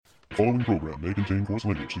following program may contain coarse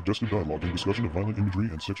language, suggestive dialogue, and discussion of violent imagery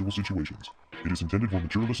and sexual situations. It is intended for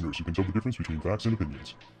mature listeners who can tell the difference between facts and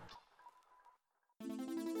opinions.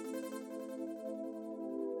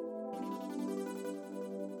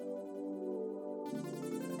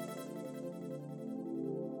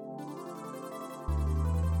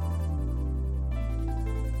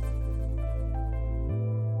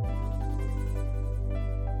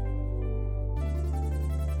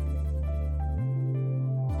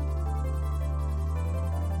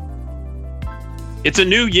 It's a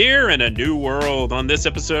new year and a new world. On this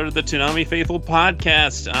episode of the Toonami Faithful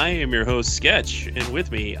podcast, I am your host, Sketch, and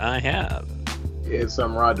with me I have... It's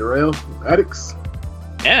Darrell, Addicts.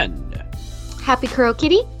 And... Happy Kuro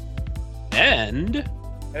Kitty. And...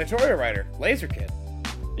 Editorial writer, Laser Kid.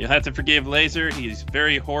 You'll have to forgive Laser. He's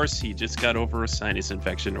very hoarse. He just got over a sinus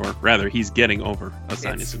infection, or rather, he's getting over a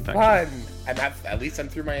sinus infection. Fun. At least I'm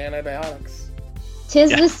through my antibiotics.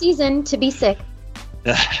 Tis the season to be sick.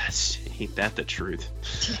 Ain't that the truth?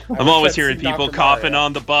 I'm always hearing people coughing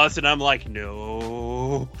on the bus, and I'm like,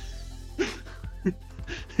 no.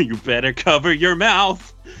 You better cover your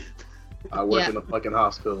mouth. I work in a fucking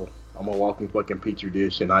hospital. I'm a walking fucking petri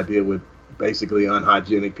dish, and I deal with basically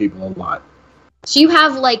unhygienic people a lot. So you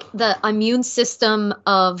have like the immune system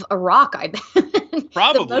of a rock, I bet.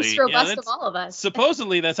 Probably. The most robust of all of us.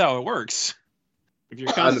 Supposedly, that's how it works. If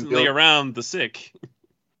you're constantly around the sick.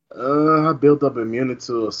 I built up immunity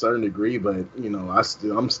to a certain degree, but you know,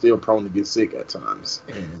 I'm still prone to get sick at times,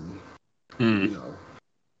 and you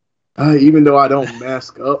know, even though I don't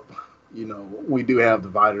mask up, you know, we do have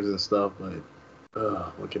dividers and stuff. But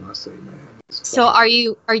what can I say, man? So are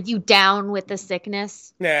you down with the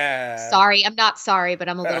sickness? Nah. Sorry, I'm not sorry, but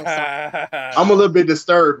I'm a little sorry. I'm a little bit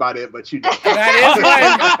disturbed by that, but you know.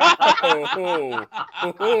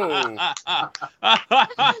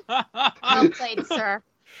 Well played, sir.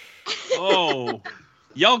 Oh,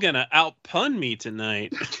 y'all gonna outpun me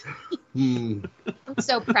tonight. I'm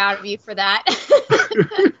so proud of you for that.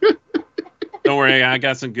 Don't worry, I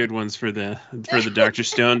got some good ones for the Dr.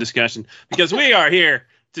 Stone discussion, because we are here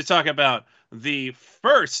to talk about the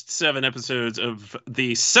first 7 episodes of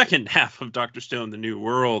the second half of Dr. Stone: The New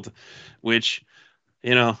World, which,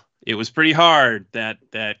 you know, it was pretty hard, that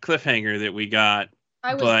cliffhanger that we got.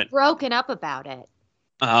 I was broken up about it.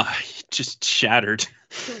 Just shattered.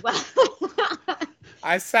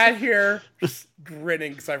 I sat here just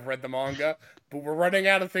grinning because I've read the manga, but we're running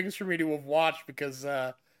out of things for me to have watched because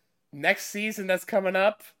next season that's coming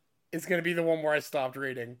up is going to be the one where I stopped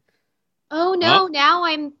reading. Oh no, now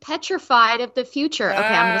I'm petrified of the future. Okay,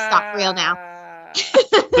 I'm going to stop real now.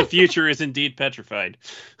 The future is indeed petrified.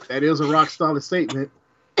 That is a rock solid statement.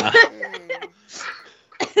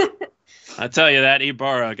 I tell you, that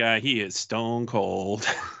Ibarra guy, he is stone cold.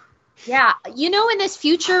 Yeah, you know, in this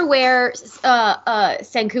future where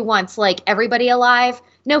Senku wants like everybody alive,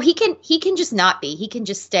 no, he can just not be. He can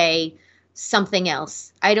just stay something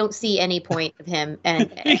else. I don't see any point of him.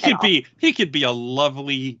 And he could be a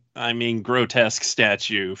lovely, grotesque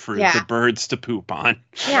statue for the birds to poop on.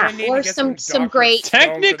 Yeah, or some great.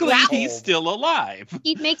 Technically, he's still alive.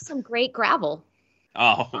 He'd make some great gravel.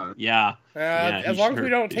 Oh yeah. As long as we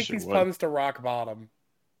don't take these puns to rock bottom.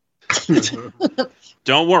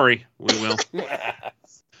 Don't worry, we will.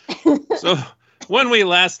 So, when we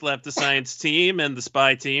last left the science team and the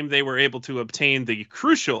spy team, they were able to obtain the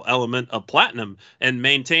crucial element of platinum and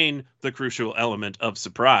maintain the crucial element of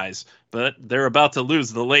surprise. But they're about to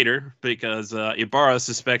lose the later because Ibarra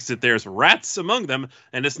suspects that there's rats among them,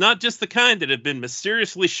 and it's not just the kind that have been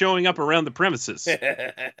mysteriously showing up around the premises.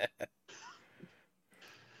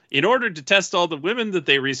 In order to test all the women that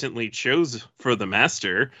they recently chose for the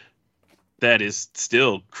master, that is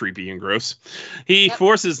still creepy and gross, he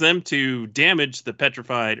forces them to damage the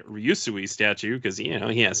petrified Ryusui statue because, you know,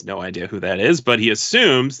 he has no idea who that is, but he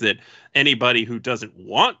assumes that anybody who doesn't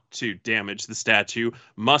want to damage the statue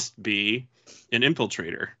must be an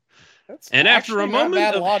infiltrator. And after a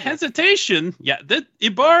moment of hesitation, that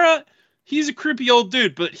Ibarra, he's a creepy old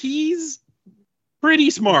dude, but he's pretty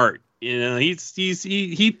smart. You know, he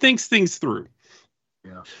thinks things through.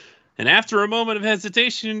 Yeah. And after a moment of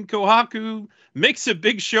hesitation, Kohaku makes a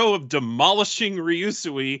big show of demolishing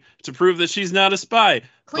Ryusui to prove that she's not a spy.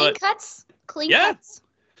 Clean cuts.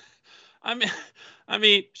 I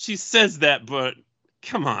mean, she says that, but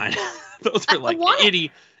come on, those are like itty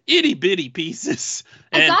bitty pieces.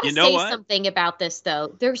 And I gotta you know say what? something about this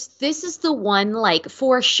though. This is the one, like,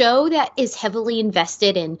 for a show that is heavily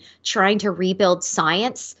invested in trying to rebuild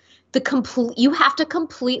science. You have to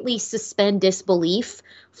completely suspend disbelief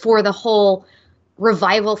for the whole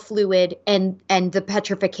revival fluid and the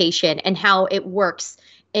petrification and how it works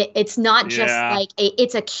It's not just like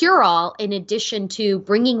it's a cure-all in addition to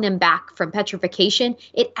bringing them back from petrification.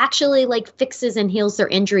 It actually like fixes and heals their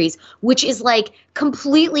injuries, which is like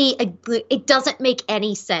completely, it doesn't make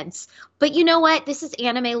any sense. But you know what? This is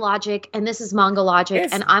anime logic and this is manga logic,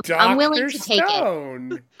 and I'm willing to take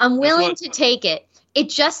it. I'm willing to take it. It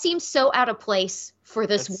just seems so out of place for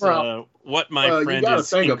this world. What my friend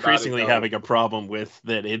is increasingly having a problem with,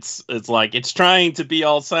 that it's like it's trying to be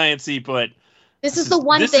all sciencey, but this is the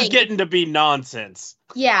one thing. This is getting to be nonsense.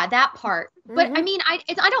 Yeah, that part. But I mean, I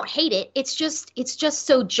don't hate it. It's just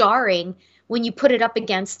so jarring when you put it up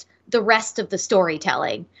against the rest of the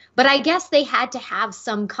storytelling. But I guess they had to have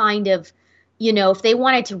some kind of, if they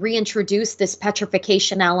wanted to reintroduce this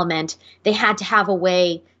petrification element, they had to have a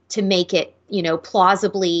way to make it,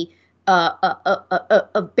 plausibly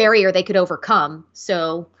a barrier they could overcome.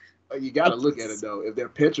 So you got to look at it though. If they're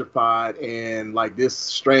petrified and like this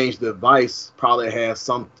strange device probably has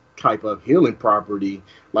some type of healing property,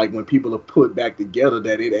 like when people are put back together,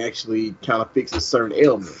 that it actually kind of fixes certain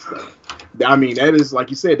ailments. I mean, that is, like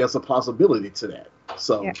you said, that's a possibility to that.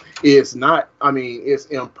 So it's not, it's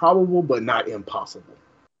improbable, but not impossible.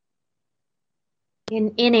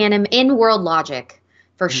 In world logic,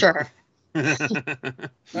 for sure. You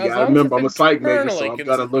gotta remember, I'm a psych major, so I'm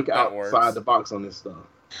gonna look outside the box on this stuff.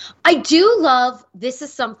 I do love, this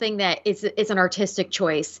is something that is an artistic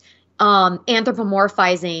choice,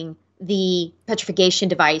 anthropomorphizing the petrification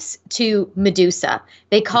device to Medusa.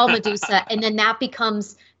 They call Medusa, and then that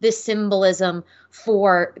becomes this symbolism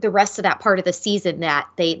for the rest of that part of the season, that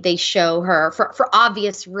they show her for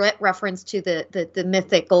obvious reference to the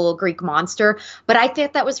mythical Greek monster. But I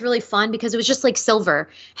thought that was really fun because it was just like Silver,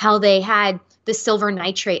 how they had the silver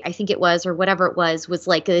nitrate, I think it was, or whatever it was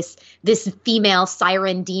like this female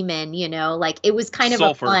siren demon, like it was kind of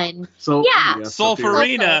a fun.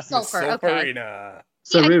 Sulfurina. Sulfur. Okay.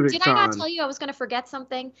 Yeah, did I not tell you I was going to forget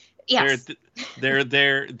something? Yes. They're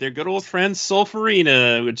good old friend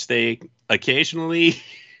Sulfurina, which they occasionally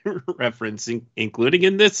reference, including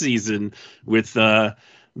in this season with the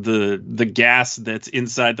gas that's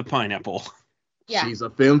inside the pineapple. Yeah. She's a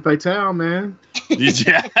femme fatale, man.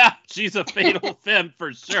 Yeah, she's a fatal femme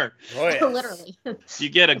for sure. Oh, yes. Literally. You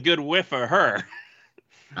get a good whiff of her.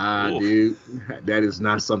 Dude, that is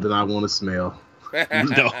not something I want to smell.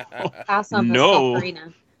 No.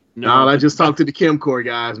 No, I just talked to the Chemcore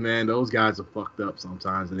guys, man. Those guys are fucked up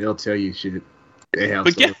sometimes, and they'll tell you shit. They have.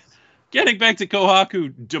 But getting back to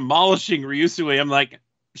Kohaku demolishing Ryusui, I'm like,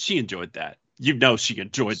 she enjoyed that. She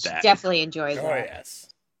enjoyed that. She definitely enjoyed that. Oh yes.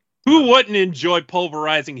 Who wouldn't enjoy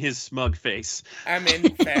pulverizing his smug face?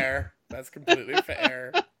 Fair. That's completely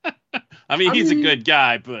fair. He's a good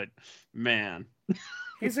guy, but man.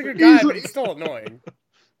 He's a good guy, but he's still annoying.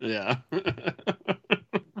 Yeah.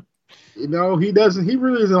 He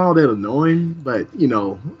really isn't all that annoying, but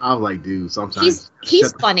I was like, dude, sometimes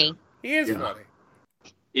he's funny. He is funny.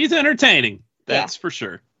 He's entertaining. That's for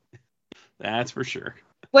sure. That's for sure.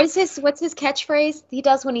 What's his catchphrase he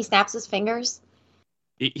does when he snaps his fingers?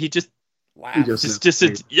 He just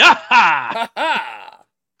laughs. Yeah. Ha ha.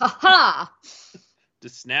 Ha ha.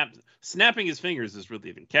 Just snapping his fingers is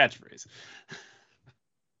really the catchphrase.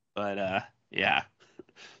 But yeah.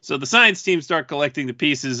 So the science team start collecting the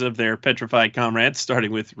pieces of their petrified comrades,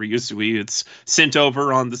 starting with Ryusui. It's sent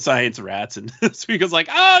over on the science rats, and Suika's like,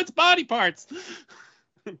 it's body parts.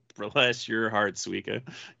 Bless your heart, Suika.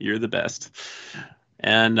 You're the best.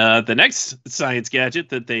 And the next science gadget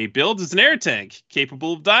that they build is an air tank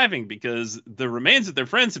capable of diving, because the remains of their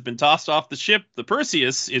friends have been tossed off the ship, the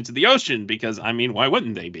Perseus, into the ocean, because, why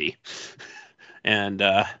wouldn't they be? And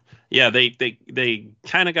they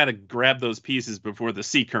kind of got to grab those pieces before the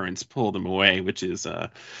sea currents pull them away, which is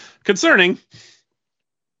concerning.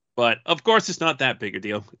 But, of course, it's not that big a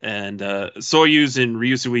deal. And Soyuz and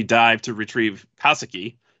Ryusui dive to retrieve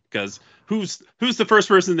Haseki, because who's the first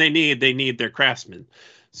person they need? They need their craftsman.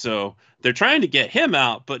 So they're trying to get him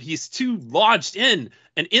out, but he's too lodged in.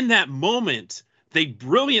 And in that moment, they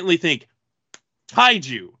brilliantly think,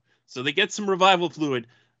 Taiju. So they get some revival fluid.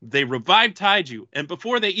 They revive Taiju. And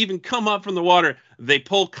before they even come up from the water, they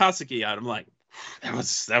pull Kaseki out. I'm like, that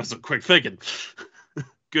was a quick thinking.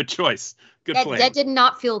 Good choice. Good plan. That did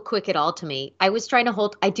not feel quick at all to me. I was trying to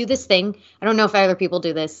I do this thing. I don't know if other people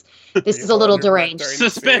do this. This is a little deranged.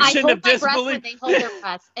 Suspension of disbelief. They hold their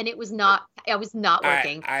breath, and I was not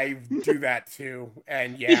working. I do that too.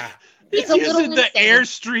 And yeah. It's a little using the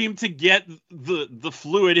airstream to get the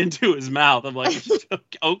fluid into his mouth. I'm like,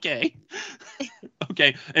 okay.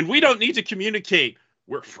 Okay. And we don't need to communicate.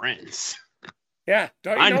 We're friends. Yeah,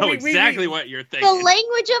 don't you I know? know exactly what you're The thinking.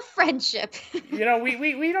 language of friendship. You know,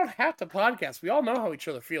 we don't have to podcast. We all know how each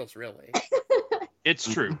other feels, really.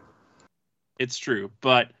 It's true. It's true,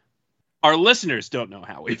 but our listeners don't know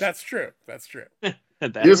how we feel. That's true. That's true. This-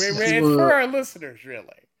 It's for our listeners, really.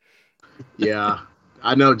 Yeah.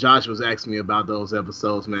 I know Josh was asking me about those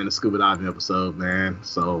episodes, man, the scuba diving episode, man.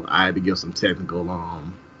 So I had to give some technical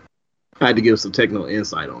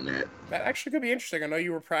insight on that. That actually could be interesting. I know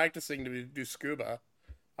you were practicing to do scuba.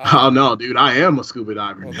 Oh no, dude, I am a scuba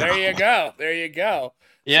diver. Well, now. there you go. There you go.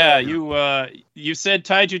 Yeah, So- you said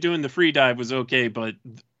Taiju doing the free dive was okay, but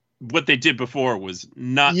what they did before was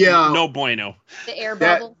not no bueno. The air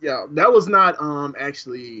bubble. That was not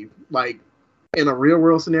actually like in a real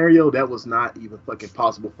world scenario. That was not even fucking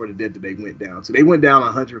possible for the depth that they went down. So they went down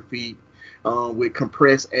 100 feet with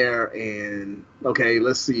compressed air, and okay,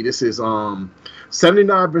 let's see. This is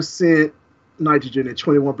 79% nitrogen and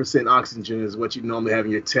 21% oxygen is what you normally have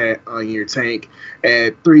in your tank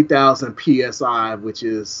at 3,000 psi, which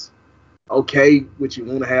is okay. What you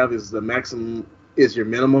want to have is the maximum. Is your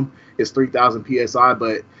minimum is 3,000 psi,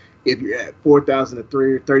 but if you're at 4,000 to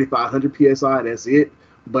 3,500 psi, that's it.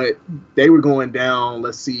 But they were going down,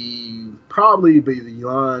 let's see, probably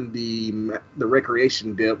beyond the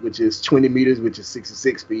recreation depth, which is 20 meters, which is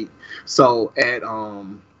 66 feet. So at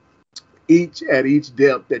each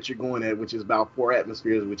depth that you're going at, which is about 4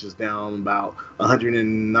 atmospheres, which is down about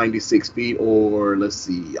 196 feet, or let's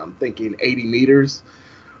see, I'm thinking 80 meters.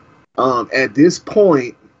 At this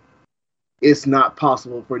point, it's not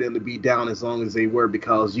possible for them to be down as long as they were,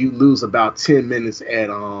 because you lose about 10 minutes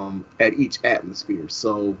at each atmosphere.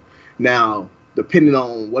 So now, depending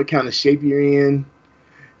on what kind of shape you're in,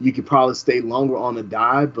 you could probably stay longer on the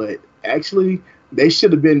dive, but actually they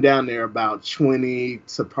should have been down there about 20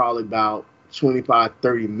 to probably about 25,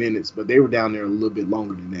 30 minutes, but they were down there a little bit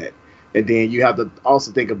longer than that. And then you have to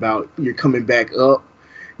also think about, you're coming back up,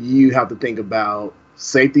 you have to think about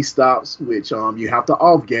safety stops, which you have to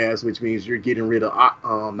off gas, which means you're getting rid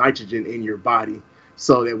of nitrogen in your body,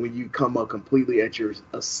 so that when you come up completely at your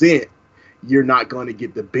ascent, you're not going to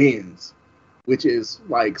get the bends, which is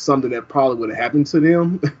like something that probably would have happened to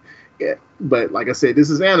them. Yeah. But like I said, this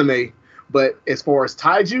is anime. But as far as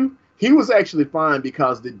Taiju, he was actually fine,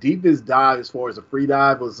 because the deepest dive as far as a free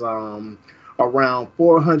dive was around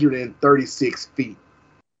 436 feet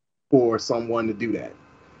for someone to do that.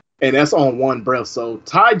 And that's on one breath. So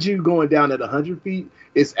Taiju going down at 100 feet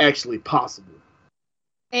is actually possible.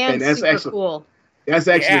 And that's super actually cool. That's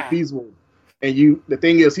actually feasible. And the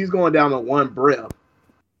thing is, he's going down on one breath.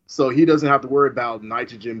 So he doesn't have to worry about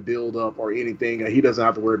nitrogen buildup or anything. He doesn't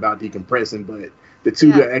have to worry about decompressing. But the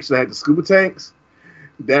two that actually had the scuba tanks,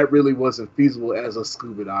 that really wasn't feasible as a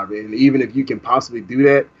scuba diver. And even if you can possibly do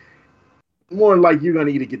that, more like you're going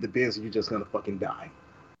to either get the bends or you're just going to fucking die.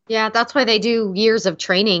 Yeah, that's why they do years of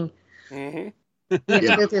training. Mm-hmm. You have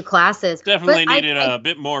to go through classes. Definitely needed a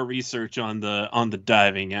bit more research on the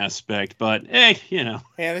diving aspect, but hey, Yeah,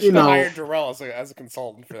 they should have hired Darrell as a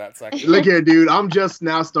consultant for that section. Look here, dude. I'm just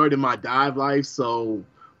now starting my dive life, so.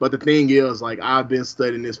 But the thing is, like, I've been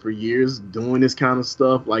studying this for years, doing this kind of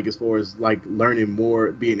stuff, like as far as like learning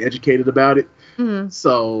more, being educated about it. Mm-hmm.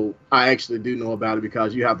 So I actually do know about it,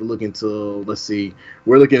 because you have to look into, let's see,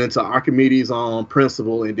 we're looking into Archimedes'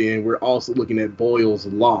 principle, and then we're also looking at Boyle's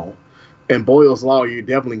law. And Boyle's law, you're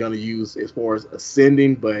definitely going to use as far as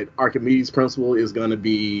ascending, but Archimedes' principle is going to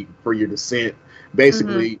be for your descent.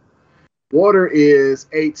 Basically, water is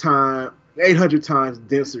 800 times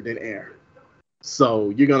denser than air. So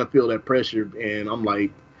you're going to feel that pressure. And I'm like,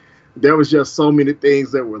 there was just so many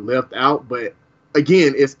things that were left out. But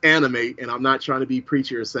again, it's anime, and I'm not trying to be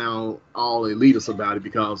preachy or sound all elitist about it,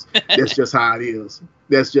 because that's just how it is.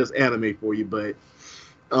 That's just anime for you. But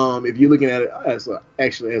if you're looking at it as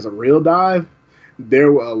a real dive,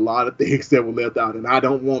 there were a lot of things that were left out. And I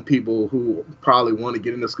don't want people who probably want to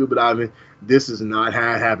get into scuba diving. This is not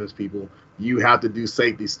how it happens, people. You have to do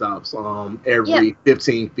safety stops every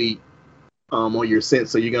 15 feet on your ascent.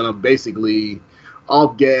 So you're going to basically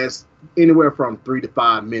off gas anywhere from 3 to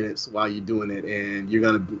 5 minutes while you're doing it. And you're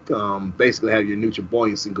going to basically have your neutral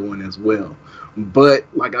buoyancy going as well. But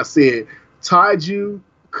like I said, Taiju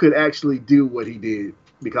could actually do what he did,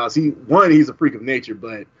 because he's a freak of nature,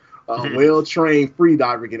 but a well-trained free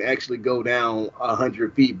diver can actually go down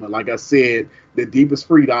 100 feet. But like I said, the deepest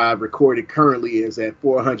free dive recorded currently is at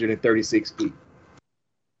 436 feet.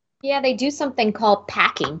 Yeah, they do something called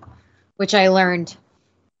packing, which I learned.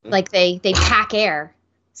 Like they pack air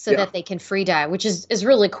so that they can free dive, which is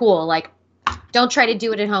really cool. Like, don't try to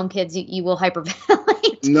do it at home, kids. You will hyperventilate.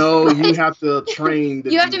 point. No, you have to train.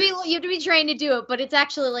 You have to be trained to do it, but it's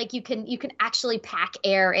actually like you can actually pack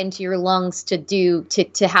air into your lungs to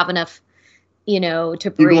have enough, to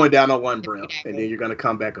breathe. You're going down on one breath, and then you're going to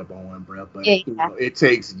come back up on one breath. But it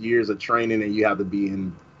takes years of training, and you have to be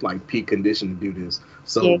in like peak condition to do this.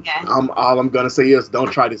 So all I'm going to say is,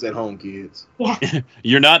 don't try this at home, kids. Yeah,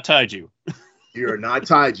 you're not Taiju. You're not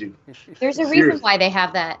Taiju. There's a reason why they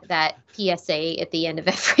have that PSA at the end of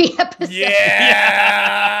every episode.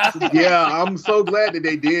 Yeah. Yeah, I'm so glad that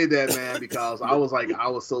they did that, man, because I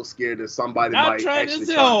was so scared that somebody might actually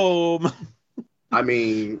try. Home. I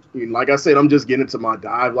mean, like I said, I'm just getting into my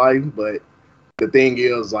dive life, but the thing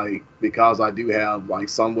is, like, because I do have like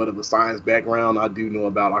somewhat of a science background, I do know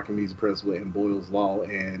about Archimedes' principle and Boyle's law,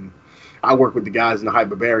 and I work with the guys in the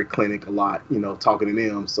hyperbaric clinic a lot, talking to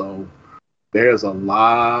them. So there's a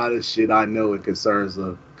lot of shit I know in concerns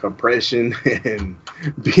of compression and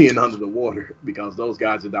being under the water, because those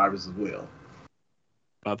guys are divers as well.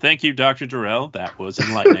 Well, thank you, Dr. Darrell. That was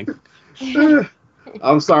enlightening.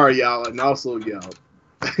 I'm sorry, y'all, and also, y'all.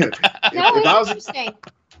 Interesting.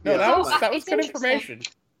 No, that was good information.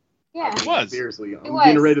 Yeah, it was. Seriously,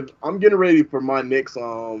 I'm getting ready for my next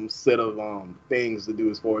set of things to do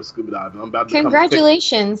as far as scuba diving. I'm about to.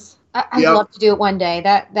 Congratulations! I'd love to do it one day.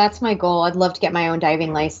 That's my goal. I'd love to get my own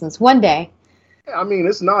diving license one day. I mean,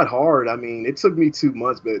 it's not hard. I mean, it took me 2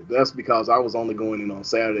 months, but that's because I was only going in on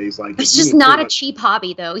Saturdays. Like, it's just not a cheap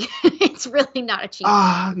hobby, though. It's really not a cheap.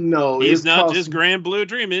 No, he's not just Grand Blue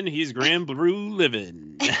dreaming. He's Grand Blue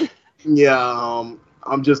living. Yeah,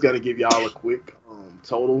 I'm just gonna give y'all a quick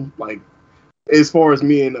total. Like, as far as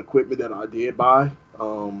me and equipment that I did buy,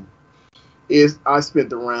 I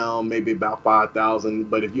spent around maybe about $5,000.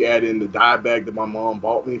 But if you add in the dive bag that my mom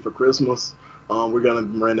bought me for Christmas, we're gonna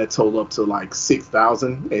run that total up to like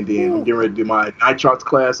 $6,000, and then I'm getting ready to do my nitrox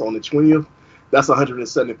class on the 20th. That's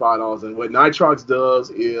 $175. And what nitrox does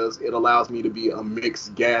is it allows me to be a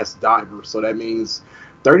mixed gas diver. So that means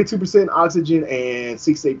 32% oxygen and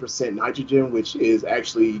 68% nitrogen, which is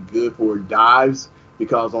actually good for dives,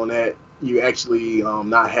 because on that you actually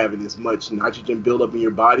not having as much nitrogen buildup in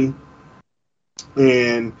your body,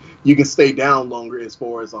 and you can stay down longer as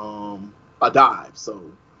far as a dive. So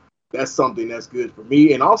that's something that's good for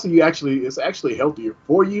me. And also, it's actually healthier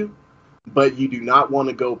for you, but you do not want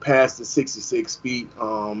to go past the 66 feet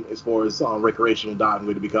as far as recreational diving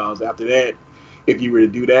with it, because after that, if you were to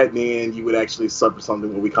do that, then you would actually suffer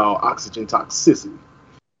something what we call oxygen toxicity.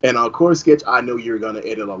 And of course, Sketch, I know you're going to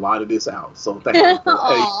edit a lot of this out, so thank you for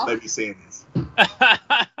let me say this.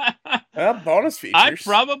 Bonus features. I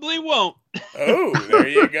probably won't. Oh, there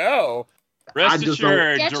you go. Rest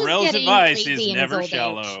assured, Darrell's advice is never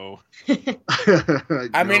shallow.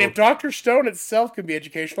 I mean, if Dr. Stone itself can be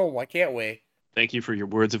educational, why can't we? Thank you for your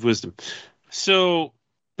words of wisdom. So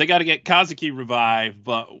they got to get Kazuki revived,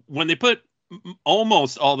 but when they put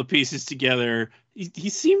almost all the pieces together, he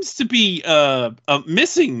seems to be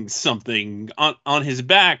missing something on his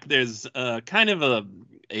back. There's kind of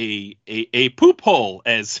a poop hole,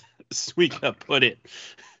 as Suika put it.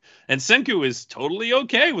 And Senku is totally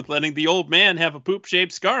okay with letting the old man have a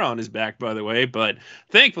poop-shaped scar on his back, by the way. But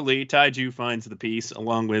thankfully, Taiju finds the piece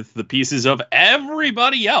along with the pieces of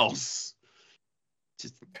everybody else.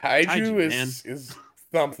 Taiju is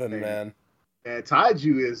something, man. And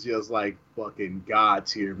Taiju is just like fucking god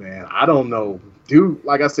tier, man. I don't know. Dude,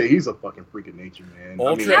 like I said, he's a fucking freak of nature, man.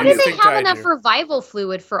 How did they have enough revival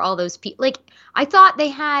fluid for all those people? Like, I thought they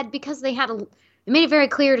had, because they made it very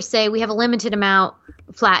clear to say we have a limited amount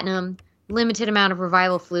of platinum, limited amount of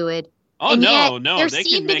revival fluid. Oh, and no, there they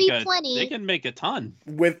seemed can to make be plenty. They can make a ton.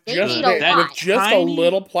 With just a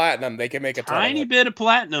little platinum, they can make a ton. Tiny bit of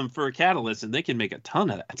platinum for a catalyst, and they can make a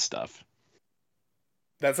ton of that stuff.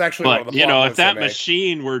 That's actually but, one of the if that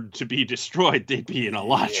machine were to be destroyed, they'd be in a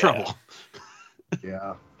lot of trouble.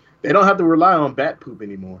 Yeah. They don't have to rely on bat poop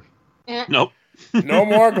anymore. Nope. No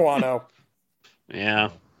more guano. Yeah.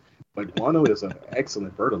 But guano is an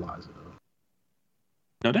excellent fertilizer, though.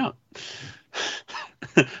 No doubt.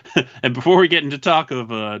 And before we get into talk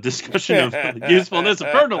of discussion of the usefulness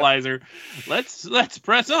of fertilizer, let's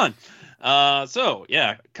press on.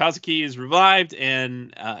 Kazuki is revived,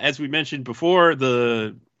 and as we mentioned before,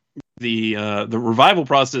 the revival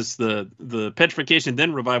process, the petrification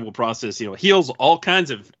then revival process, heals all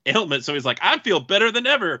kinds of ailments. So he's like, I feel better than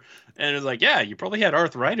ever, and it's like, yeah, you probably had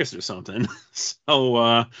arthritis or something.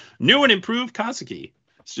 So new and improved Kazuki.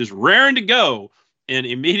 It's just raring to go, and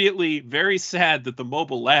immediately very sad that the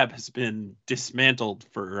mobile lab has been dismantled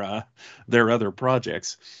for their other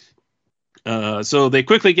projects. So they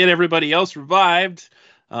quickly get everybody else revived.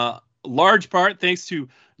 large part thanks to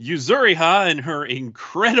Yuzuriha and her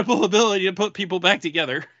incredible ability to put people back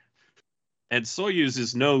together. And Soyuz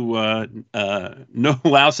is no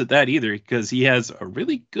louse at that either, because he has a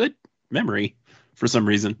really good memory for some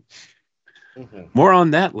reason. Mm-hmm. More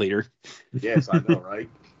on that later. Yes, I know, right?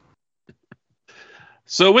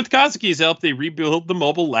 So with Kazuki's help, they rebuild the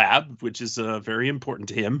mobile lab, which is very important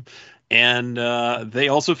to him. And they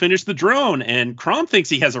also finish the drone. And Crom thinks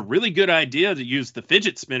he has a really good idea to use the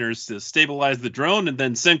fidget spinners to stabilize the drone. And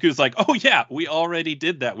then Senku's like, oh, yeah, we already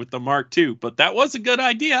did that with the Mark II. But that was a good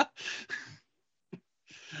idea.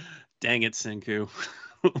 Dang it, Senku.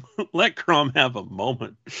 Let Crom have a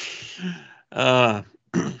moment.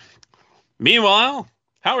 Meanwhile,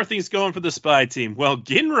 how are things going for the spy team? Well,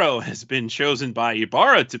 Ginro has been chosen by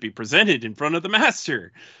Ibarra to be presented in front of the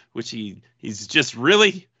master, which he's just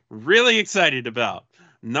really, really excited about.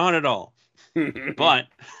 Not at all. but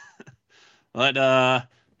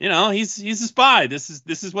you know, he's a spy. This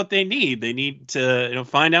is what they need. They need to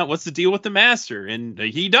find out what's the deal with the master, and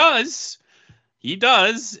he does. He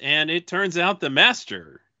does, and it turns out the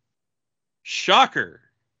master, shocker,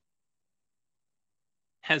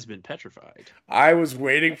 has been petrified. I was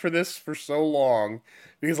waiting for this for so long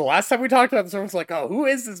because the last time we talked about this, everyone's like, "Oh, who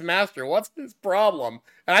is this master? What's his problem?"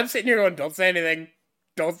 And I'm sitting here going, "Don't say anything.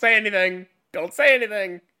 Don't say anything. Don't say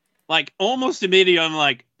anything." Like almost immediately, I'm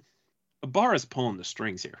like, Ibarra's pulling the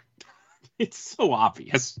strings here. It's so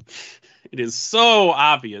obvious. It is so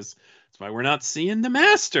obvious. That's why we're not seeing the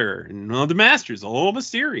master. And well, the master's all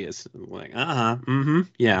mysterious. I'm like,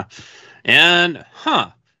 yeah. And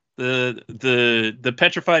the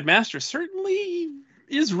petrified master certainly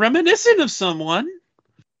is reminiscent of someone.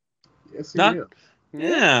 Yes, he is.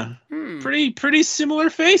 Yeah. Pretty similar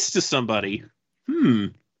face to somebody.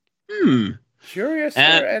 Curiouser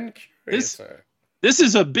and curiouser. This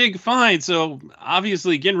is a big find, so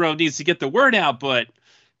obviously Ginro needs to get the word out, but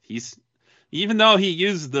even though he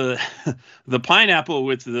used the pineapple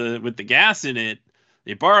with the gas in it,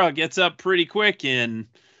 Ibarra gets up pretty quick, and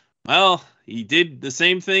well, he did the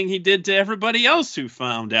same thing he did to everybody else who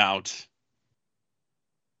found out.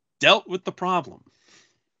 Dealt with the problem.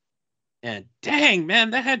 And dang,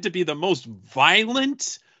 man, that had to be the most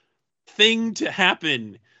violent thing to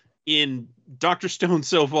happen in Dr. Stone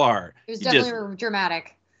so far. It was definitely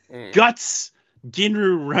dramatic. Guts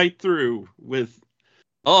Ginru right through with,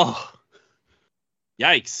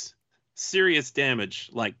 yikes. Serious damage.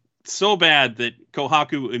 Like, so bad that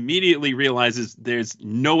Kohaku immediately realizes there's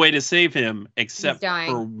no way to save him except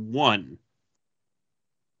for one.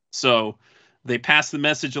 So they pass the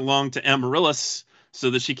message along to Amaryllis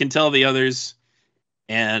so that she can tell the others,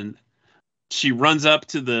 and she runs up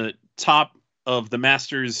to the top of the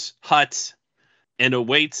master's hut and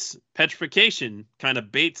awaits petrification, kind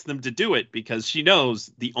of baits them to do it because she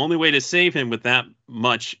knows the only way to save him with that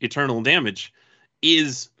much eternal damage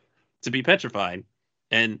is to be petrified.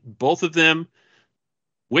 And both of them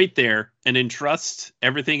wait there and entrust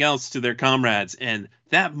everything else to their comrades. And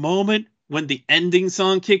that moment when the ending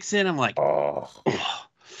song kicks in, I'm like, oh.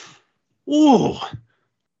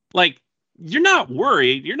 Like, you're not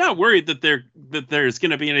worried. You're not worried that there's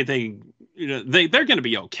going to be anything. They're going to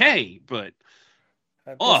be okay, but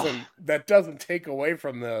that doesn't take away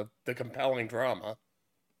from the compelling drama.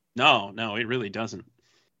 No, it really doesn't.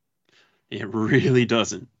 It really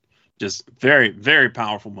doesn't. Just very, very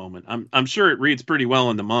powerful moment. I'm sure it reads pretty well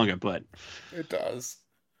in the manga, but it does.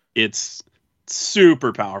 It's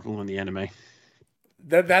super powerful in the anime.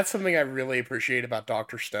 That's something I really appreciate about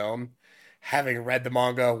Dr. Stone. Having read the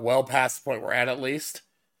manga well past the point we're at least.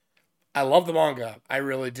 I love the manga. I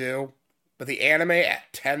really do. But the anime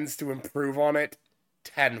tends to improve on it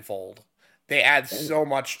tenfold. They add so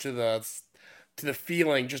much to the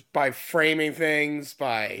feeling just by framing things,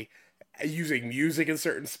 by using music in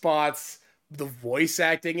certain spots, the voice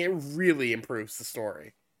acting. It really improves the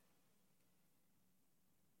story.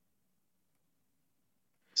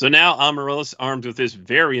 So now Amaryllis, armed with this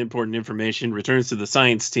very important information, returns to the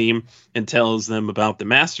science team and tells them about the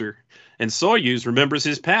master. And Soyuz remembers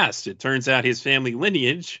his past. It turns out his family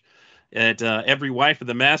lineage, that every wife of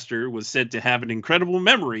the master was said to have an incredible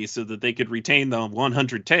memory so that they could retain the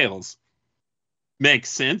 100 tales. Makes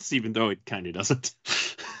sense, even though it kind of doesn't.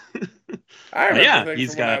 I remember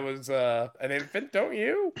things from when I was an infant, don't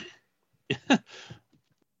you?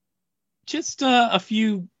 Just a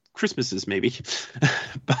few Christmases, maybe.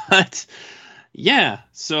 But yeah,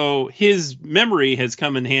 so his memory has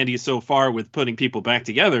come in handy so far with putting people back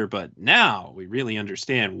together, but now we really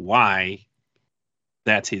understand why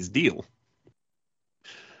that's his deal.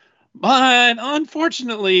 But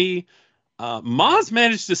unfortunately, Maz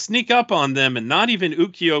managed to sneak up on them, and not even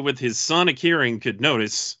Ukyo with his sonic hearing could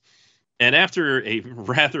notice. And after a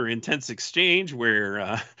rather intense exchange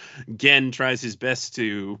where Gen tries his best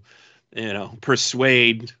to,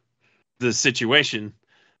 persuade the situation,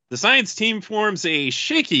 the science team forms a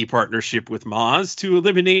shaky partnership with Maz to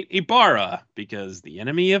eliminate Ibarra, because the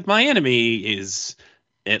enemy of my enemy is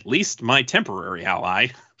at least my temporary ally.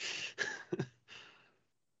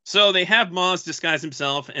 So they have Maz disguise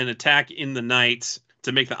himself and attack in the night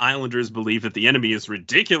to make the Islanders believe that the enemy is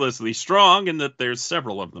ridiculously strong and that there's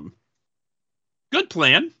several of them. Good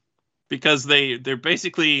plan, because they're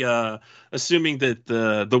basically assuming that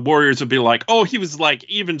the Warriors would be like, oh, he was like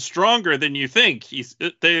even stronger than you think.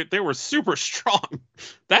 They were super strong.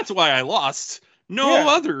 That's why I lost. No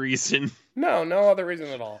other reason. No other reason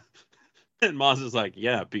at all. And Maz is like,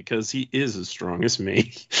 yeah, because he is as strong as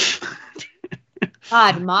me.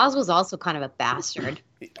 God, Maz was also kind of a bastard.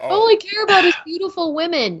 All I care about is beautiful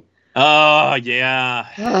women. Oh,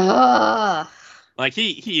 yeah. Like,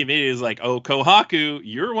 he immediately was like, oh, Kohaku,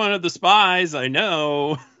 you're one of the spies, I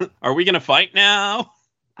know. Are we going to fight now?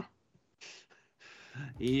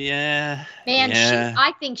 Yeah. Man,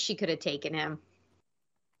 I think she could have taken him.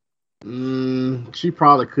 She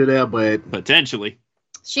probably could have, but... Potentially.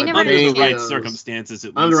 She never under the right is, circumstances, at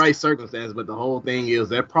least. Under the right circumstances, but the whole thing is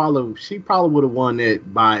she probably would have won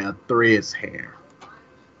it by a thread's hair.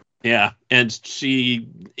 Yeah, and she,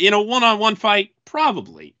 in a one-on-one fight,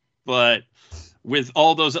 probably. But with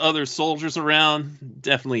all those other soldiers around,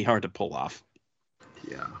 definitely hard to pull off.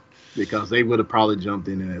 Yeah, because they would have probably jumped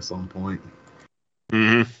in it at some point.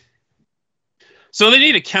 Mm-hmm. So they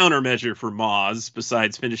need a countermeasure for Maz,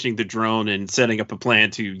 besides finishing the drone and setting up a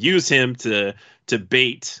plan to use him to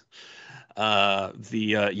bait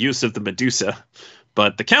the use of the Medusa.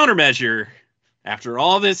 But the countermeasure, after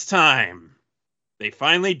all this time, they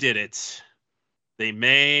finally did it. They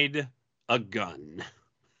made a gun.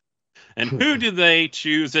 And who do they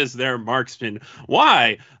choose as their marksman?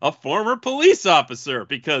 Why? A former police officer,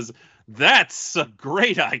 because that's a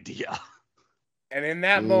great idea. And in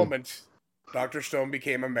that moment, Dr. Stone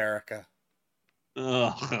became America.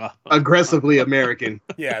 Aggressively American.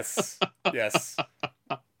 Yes.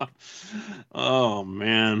 Oh,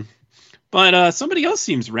 man. But somebody else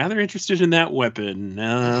seems rather interested in that weapon,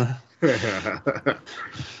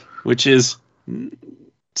 which is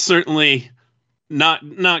certainly not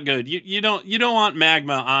good. You don't want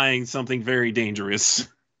Magma eyeing something very dangerous.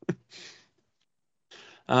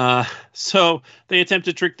 So they attempt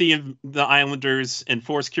to trick the Islanders and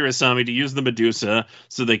force Kurosami to use the Medusa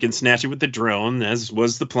so they can snatch it with the drone, as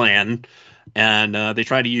was the plan. And they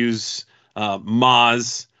try to use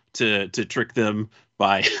Maz to trick them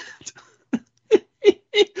by...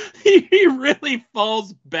 he really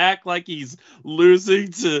falls back like he's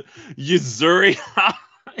losing to Yuzuri.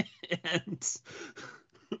 And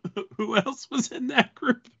who else was in that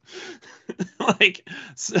group? Like,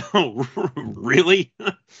 so really?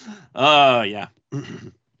 Yeah.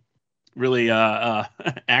 Really,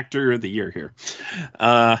 actor of the year here.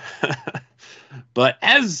 But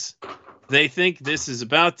as they think this is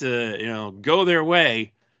about to, go their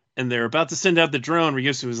way, and they're about to send out the drone,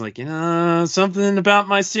 Ryusu was like, something about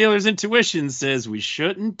my sailor's intuition says we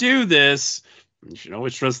shouldn't do this. You should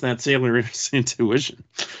always trust that sailor's intuition.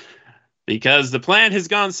 Because the plan has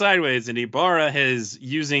gone sideways, and Ibarra is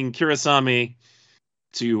using Kurosami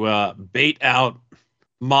to bait out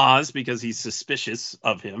Maz because he's suspicious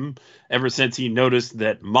of him ever since he noticed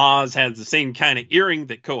that Maz has the same kind of earring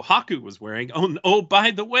that Kohaku was wearing. Oh,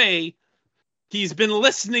 by the way, he's been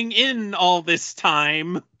listening in all this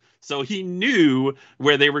time, so he knew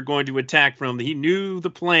where they were going to attack from. He knew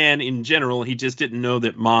the plan in general. He just didn't know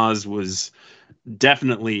that Maz was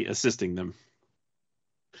definitely assisting them.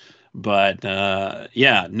 But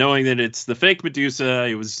knowing that it's the fake Medusa,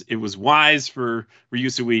 it was wise for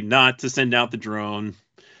Ryusui not to send out the drone,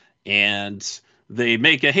 and they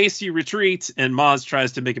make a hasty retreat, and Maz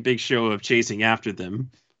tries to make a big show of chasing after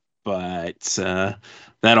them, but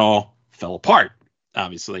that all fell apart,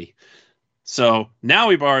 obviously. So now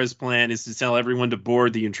Ibarra's plan is to tell everyone to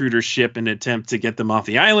board the intruder ship and attempt to get them off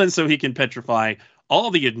the island so he can petrify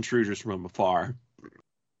all the intruders from afar.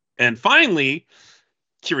 And finally,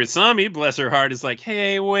 Kurosami, bless her heart, is like,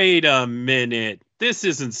 hey, wait a minute. This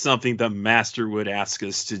isn't something the master would ask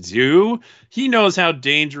us to do. He knows how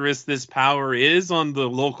dangerous this power is on the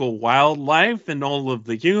local wildlife and all of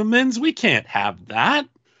the humans. We can't have that.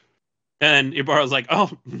 And Ibarra's like,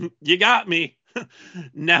 oh, you got me.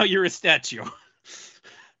 Now you're a statue.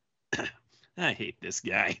 I hate this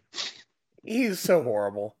guy. He's so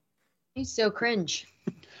horrible. He's so cringe.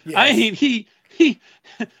 Yes. I hate he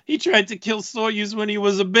tried to kill Soyuz when he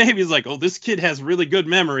was a baby. He's like, oh, this kid has really good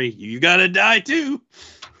memory. You gotta die too.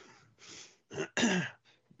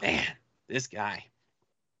 Man, this guy.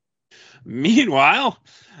 Meanwhile,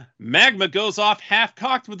 Magma goes off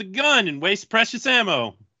half-cocked with a gun and wastes precious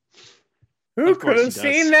ammo. Who could have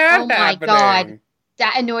seen that happening? Oh my god.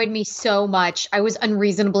 That annoyed me so much. I was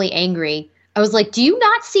unreasonably angry. I was like, do you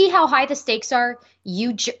not see how high the stakes are?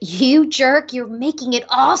 You jerk. You're making it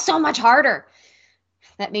all so much harder.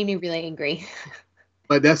 That made me really angry.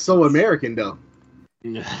 But that's so American, though.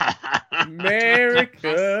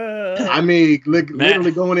 America. I mean,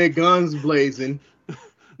 literally going in guns blazing,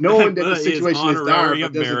 knowing that the situation is dire,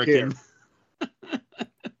 but doesn't care.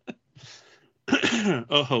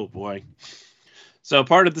 Oh, boy. So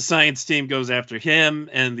part of the science team goes after him,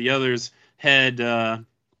 and the others head to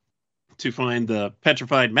find the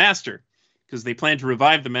petrified master, because they plan to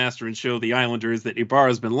revive the master and show the islanders that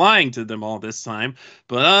Ibarra's been lying to them all this time.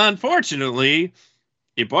 But unfortunately,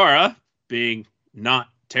 Ibarra, being not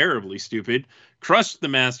terribly stupid, crushed the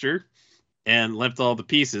master and left all the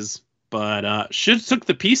pieces. But should have took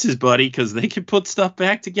the pieces, buddy, because they can put stuff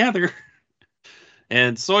back together.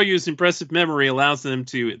 And Soyuz's impressive memory allows them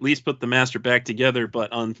to at least put the master back together,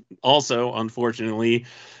 but also, unfortunately,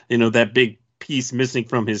 that big piece missing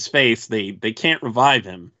from his face, they can't revive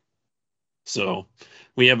him. So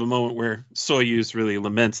we have a moment where Soyuz really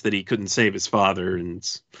laments that he couldn't save his father, and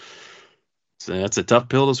so that's a tough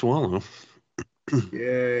pill to swallow.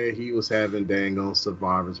 Yeah, he was having dang on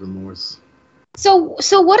survivor's remorse. So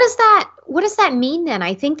what does that mean then?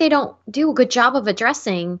 I think they don't do a good job of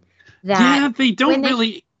addressing that. Yeah, they don't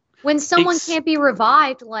really. When someone can't be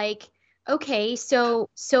revived, like, okay, so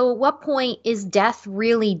at what point is death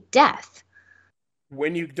really death?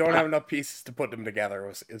 When you don't have enough pieces to put them together,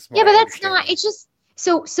 is yeah, but that's not. It's just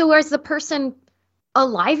so is the person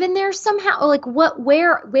alive in there somehow? Like, what?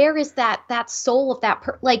 Where is that soul of that?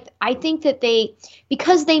 Like, I think that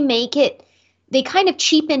because they make it, they kind of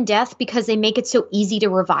cheapen death because they make it so easy to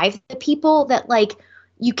revive the people that, like,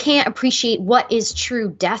 you can't appreciate what is true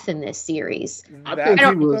death in this series. I think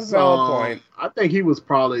he was. I think he was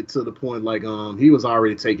probably to the point, like, he was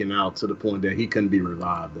already taken out to the point that he couldn't be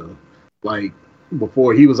revived, though. Like,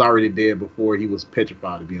 before he was already dead before he was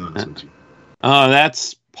petrified, to be honest with you. Oh,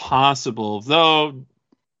 that's possible, though.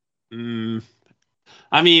 I mean,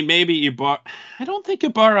 maybe Ibarra. I don't think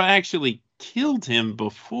Ibarra actually killed him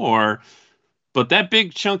before, but that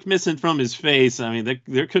big chunk missing from his face. I mean,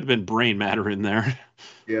 there could have been brain matter in there.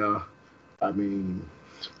 Yeah, I mean,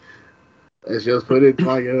 let's just put it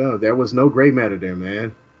like, there was no gray matter there,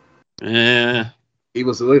 man. Yeah, he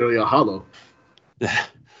was literally a hollow.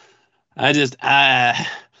 I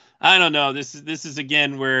don't know. This is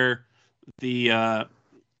again where the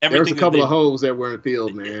there's a couple of holes that were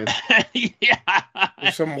filled, man. Yeah,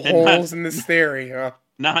 there's some holes in this theory, huh?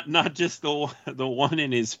 Not just the one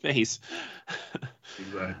in his face.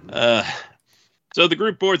 Exactly. So the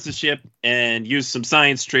group boards the ship and use some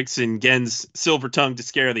science tricks in Gen's silver tongue to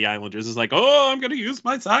scare the islanders. It's like, oh, I'm going to use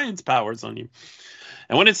my science powers on you.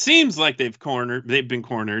 And when it seems like they've been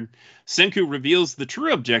cornered, Senku reveals the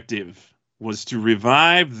true objective was to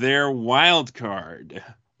revive their wild card,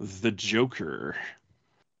 the Joker.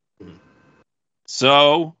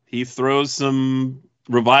 So he throws some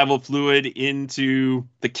revival fluid into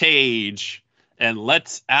the cage and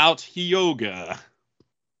lets out Hyoga,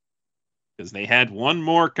 because they had one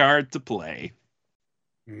more card to play.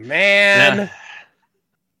 Man,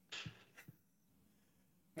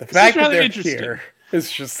 the fact that they're here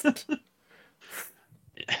is just...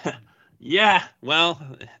 Yeah, well,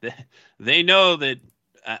 they know that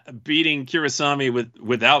beating Kurosami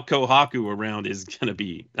without Kohaku around is going to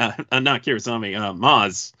be... not Kurosami,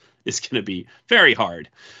 Maz is going to be very hard.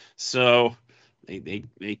 So they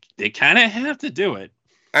kind of have to do it.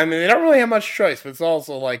 I mean, they don't really have much choice, but it's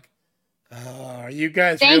also like, are you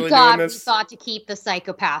guys really doing this? Thank God we thought to keep the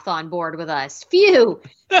psychopath on board with us. Phew!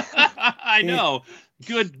 I know.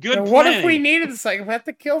 Good plan. What if we needed the psychopath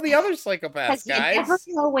to kill the other psychopaths, guys? You never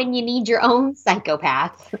know when you need your own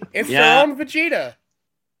psychopath. It's their own Vegeta.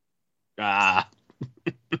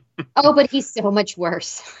 Oh, but he's so much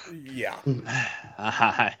worse. Yeah.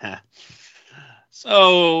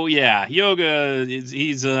 So yeah, Yoga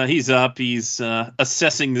he's up. He's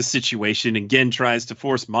assessing the situation, and Gen tries to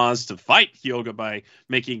force Maz to fight Yoga by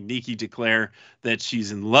making Nikki declare that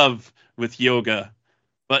she's in love with Yoga,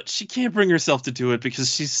 but she can't bring herself to do it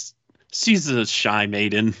because she's a shy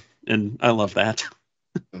maiden, and I love that.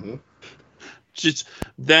 Mm-hmm. Just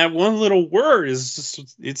that one little word is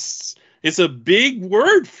just it's a big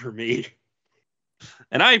word for me,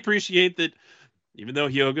 and I appreciate that even though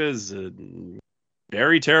Hyoga is a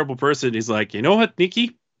very terrible person, he's like, you know what,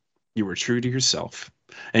 Nikki? You were true to yourself.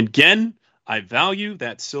 And Gen, I value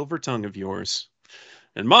that silver tongue of yours.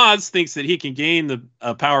 And Maz thinks that he can gain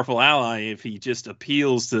a powerful ally if he just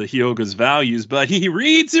appeals to Hyoga's values, but he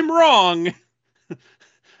reads him wrong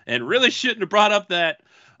and really shouldn't have brought up that,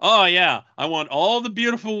 oh, yeah, I want all the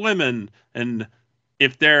beautiful women, and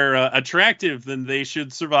if they're attractive, then they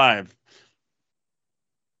should survive.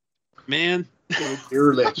 Man.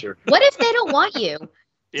 Your lecture. What if they don't want you?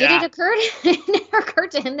 Did Yeah. it occur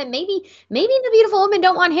to him that maybe the beautiful women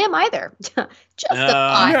don't want him either? Just a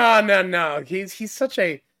thought. No. He's such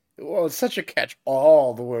a catch.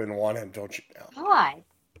 All the women want him, don't you know? God.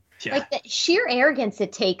 Yeah. Like the sheer arrogance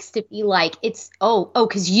it takes to be like, it's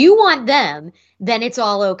because you want them, then it's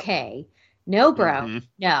all okay. No, bro. Mhm.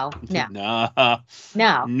 No. Nah.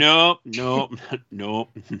 No. Nope.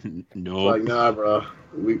 Like, nah, bro.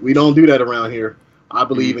 We don't do that around here. I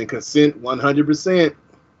believe in consent 100%.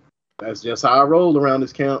 That's just how I roll around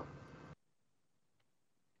this camp.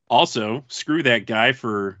 Also, screw that guy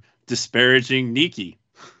for disparaging Nikki.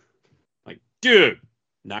 Like, dude,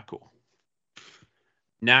 not cool.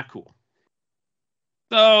 Not cool.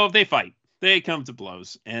 So they fight. They come to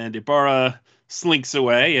blows, and Ibarra slinks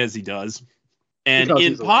away as he does. And Because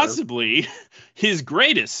in he's a possibly his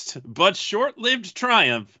greatest but short-lived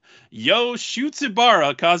triumph, Yo shoots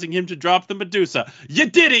Ibarra, causing him to drop the Medusa. You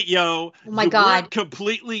did it, Yo! Oh my You God. weren't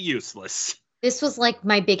completely useless. This was like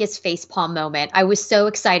my biggest facepalm moment. I was so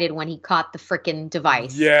excited when he caught the freaking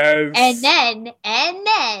device. Yes. And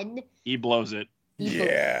then He blows it.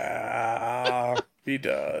 Yeah, he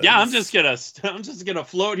does. Yeah, I'm just gonna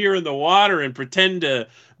float here in the water and pretend to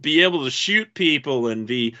be able to shoot people and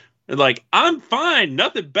be like, I'm fine.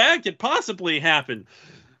 Nothing bad could possibly happen.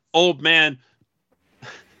 Old man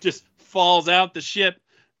just falls out the ship,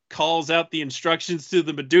 calls out the instructions to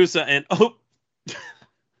the Medusa, and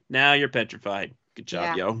now you're petrified. Good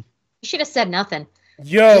job, Yeah. Yo. you should have said nothing.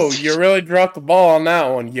 Yo, you really dropped the ball on that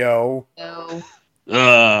one, yo. No.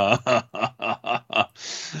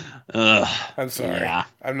 I'm sorry. Yeah.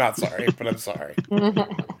 I'm not sorry, but I'm sorry.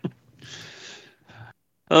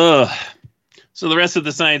 So the rest of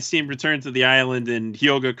the science team return to the island, and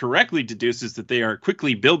Hyoga correctly deduces that they are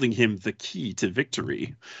quickly building him the key to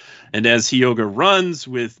victory. And as Hyoga runs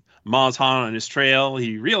with Mazhan on his trail,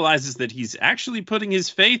 he realizes that he's actually putting his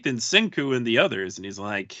faith in Senku and the others, and he's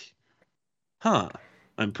like,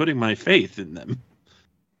 I'm putting my faith in them.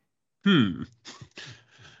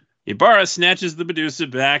 Ibarra snatches the Medusa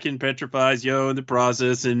back and petrifies Yo in the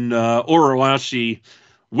process, and Orowashi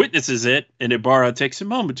witnesses it, and Ibarra takes a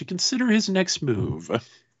moment to consider his next move.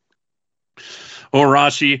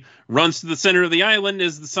 Orowashi runs to the center of the island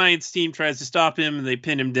as the science team tries to stop him, and they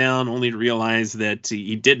pin him down, only to realize that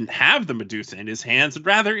he didn't have the Medusa in his hands, and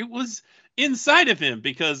rather it was inside of him,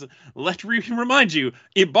 because let me remind you,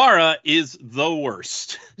 Ibarra is the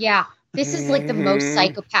worst. Yeah. This is like the most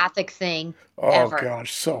psychopathic thing ever. Oh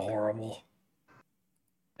gosh, so horrible.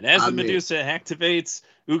 And as the Medusa activates,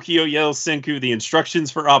 Ukyo yells Senku the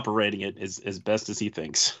instructions for operating it as best as he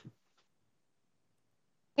thinks.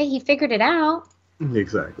 Hey, he figured it out.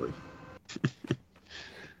 Exactly.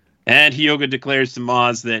 And Hyoga declares to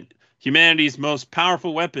Maz that humanity's most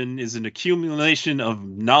powerful weapon is an accumulation of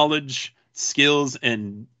knowledge, skills,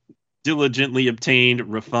 and diligently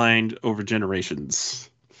obtained, refined over generations.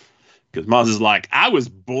 Because Maz is like, I was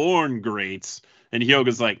born great. And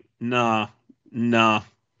Hyoga's like, nah,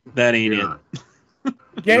 that ain't it.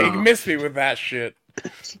 Yeah, you missed me with that shit.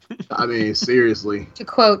 I mean, seriously. To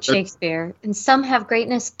quote Shakespeare, and some have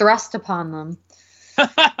greatness thrust upon them.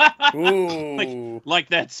 Ooh. like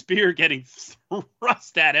that spear getting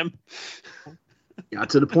thrust at him. Got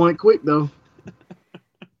to the point quick, though.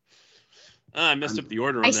 I messed up the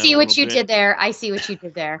order on I that see a what little you bit. did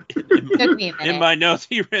there. Took me a minute. In my notes,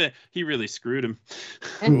 he really screwed him.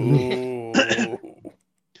 Ooh.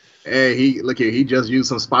 Hey, he just used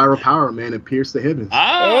some spiral power, man, and pierced the heavens.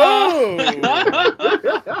 Oh!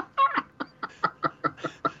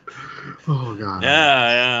 Oh, God.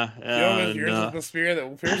 Yeah. Yoga's yours is the spear that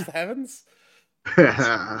will pierce the heavens?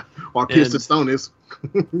 Or pierce the stone is.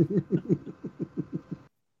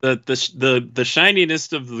 The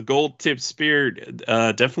shininess of the gold tipped spear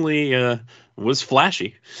definitely was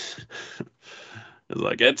flashy. It's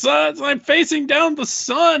like it's like facing down the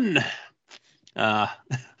sun.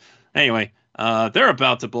 Anyway, they're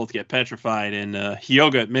about to both get petrified, and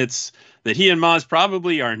Hyoga admits that he and Maz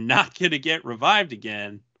probably are not going to get revived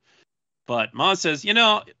again. But Maz says,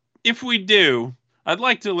 if we do, I'd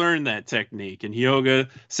like to learn that technique. And Hyoga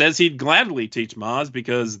says he'd gladly teach Maz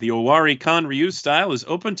because the Owari Kanryu style is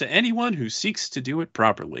open to anyone who seeks to do it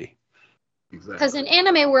properly. Exactly. Because in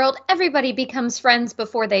anime world, everybody becomes friends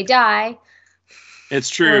before they die. It's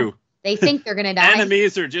true. Or they think they're gonna die.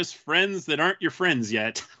 Enemies are just friends that aren't your friends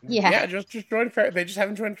yet. Yeah. Just join. They just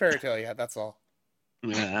haven't joined Fairy Tail yet. That's all.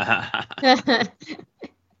 It's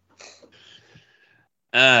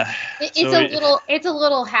a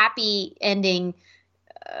little happy ending.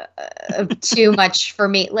 Too much for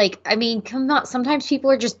me. Like, I mean, come on. Sometimes people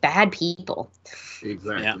are just bad people.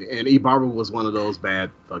 Exactly. Yeah. And Ibarra was one of those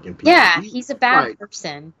bad fucking people. Yeah, he's a bad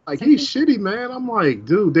person. Like, he's shitty, man. I'm like,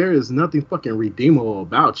 dude, there is nothing fucking redeemable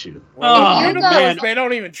about you. Well, man. they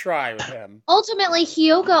don't even try with him. Ultimately,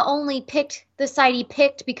 Hyoga only picked the side he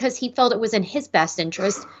picked because he felt it was in his best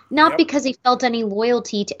interest, not because he felt any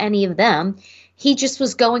loyalty to any of them. He just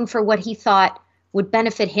was going for what he thought would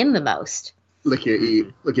benefit him the most. Look here,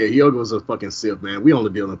 Hyoga was a fucking simp, man. We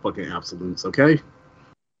only deal in fucking absolutes, okay?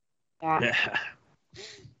 Yeah.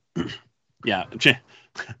 Yeah.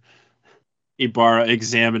 Ibarra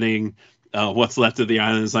examining what's left of the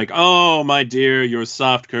island is like, oh, my dear, your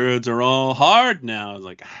soft curds are all hard now. I was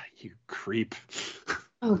like, you creep.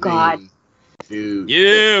 Oh, God. Dude.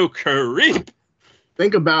 You creep.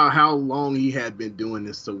 Think about how long he had been doing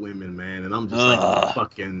this to women, man. And I'm just like a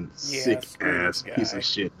fucking sick-ass piece of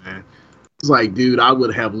shit, man. It's like, dude, I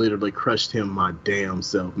would have literally crushed him my damn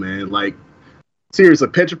self, man. Like, seriously,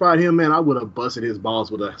 petrified him, man. I would have busted his balls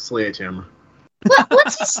with a sledgehammer.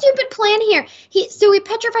 What's his stupid plan here? He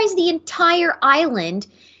petrifies the entire island.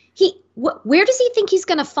 Where does he think he's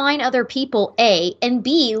going to find other people? A, and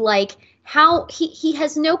B, like, how he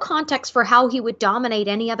has no context for how he would dominate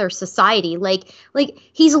any other society. Like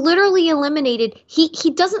he's literally eliminated. He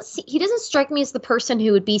doesn't strike me as the person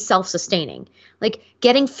who would be self-sustaining, like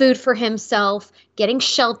getting food for himself, getting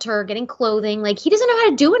shelter, getting clothing. Like, he doesn't know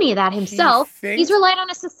how to do any of that himself. He's relied on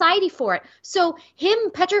a society for it. So him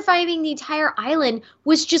petrifying the entire island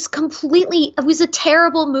was just it was a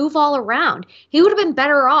terrible move all around. He would have been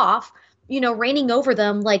better off, reigning over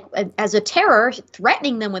them, like, as a terror,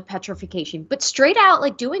 threatening them with petrification, but straight out,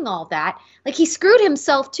 like, doing all that. Like, he screwed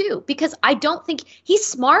himself too, because I don't think he's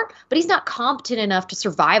smart, but he's not competent enough to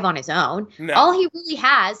survive on his own. No. All he really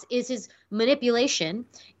has is his manipulation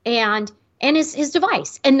and his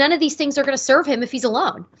device, and none of these things are going to serve him if he's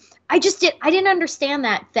alone. I didn't understand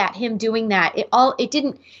that him doing that. It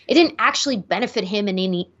didn't actually benefit him in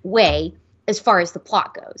any way as far as the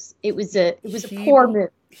plot goes. It was a poor move.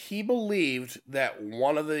 He believed that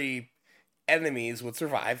one of the enemies would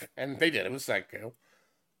survive, and they did. It was Senku,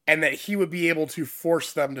 and that he would be able to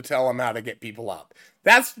force them to tell him how to get people out.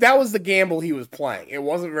 That was the gamble he was playing. It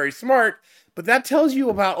wasn't very smart, but that tells you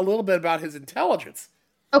a little bit about his intelligence.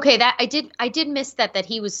 Okay, that I did miss that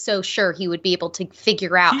he was so sure he would be able to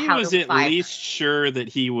figure out how to revive. He was at least sure that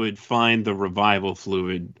he would find the revival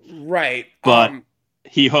fluid. Right. But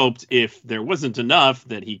he hoped if there wasn't enough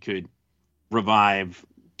that he could revive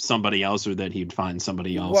somebody else, or that he'd find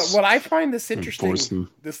somebody else. What I find this interesting,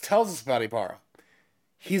 this tells us about Ibarra.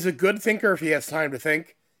 He's a good thinker if he has time to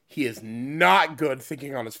think. He is not good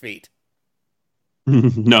thinking on his feet.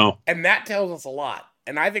 No. And that tells us a lot.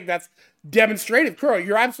 And I think that's demonstrative. Kuro,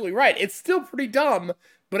 you're absolutely right. It's still pretty dumb,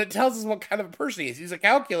 but it tells us what kind of a person he is. He's a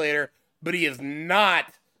calculator, but he is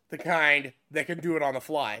not the kind that can do it on the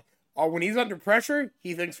fly. Or when he's under pressure,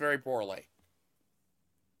 he thinks very poorly.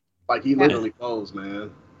 Like, he literally folds, man.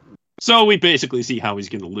 So we basically see how he's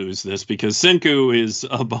going to lose this, because Senku is,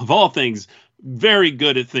 above all things, very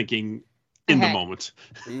good at thinking in the moment.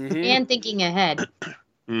 Mm-hmm. And thinking ahead.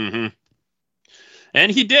 Mm-hmm.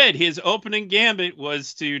 And he did. His opening gambit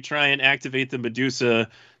was to try and activate the Medusa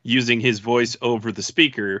using his voice over the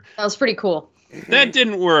speaker. That was pretty cool. That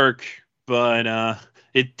didn't work, but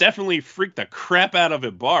it definitely freaked the crap out of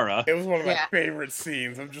Ibarra. It was one of my favorite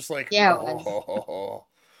scenes. I'm just like, oh.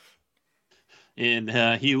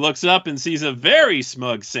 And he looks up and sees a very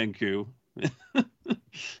smug Senku,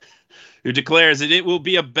 who declares that it will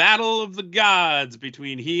be a battle of the gods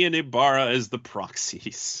between he and Ibarra as the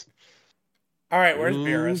proxies. All right, where's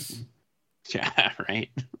Beerus? Yeah, right.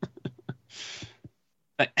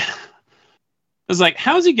 I was like,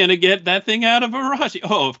 how's he going to get that thing out of Arashi?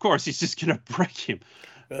 Oh, of course, he's just going to break him.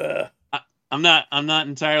 I'm not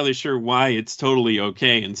entirely sure why it's totally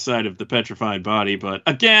okay inside of the petrified body, but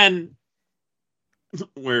again,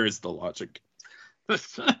 where is the logic?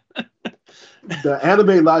 The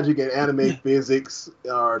anime logic and anime physics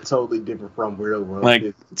are totally different from real world.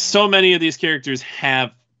 Like, so many of these characters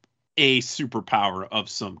have a superpower of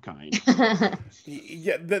some kind.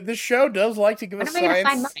 Yeah, the show does like to give us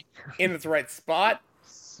science in its right spot,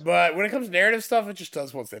 but when it comes to narrative stuff, it just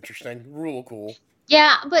does what's interesting. Real cool.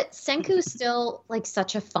 Yeah, but Senku's still like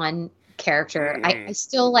such a fun character. I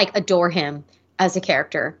still like adore him as a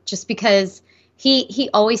character just because he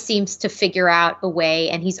always seems to figure out a way,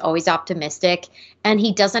 and he's always optimistic, and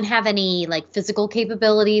he doesn't have any like physical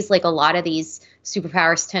capabilities like a lot of these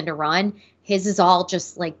superpowers tend to run. His is all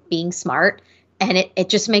just like being smart, and it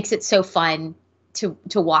just makes it so fun to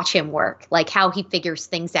watch him work, like how he figures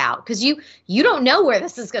things out, because you don't know where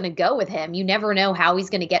this is going to go with him. You never know how he's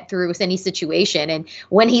going to get through with any situation, and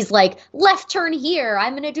when he's like, left turn here,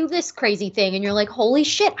 I'm going to do this crazy thing, and you're like, holy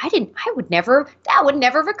shit, that would never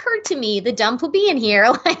have occurred to me. The dump will be in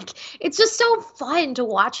here. Like, it's just so fun to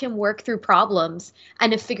watch him work through problems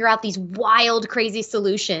and to figure out these wild crazy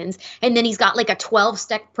solutions, and then he's got like a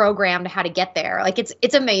 12-step program to how to get there. Like,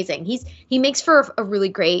 it's amazing. He makes for a really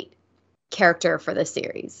great character for this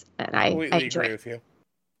series, and I enjoy it. With you.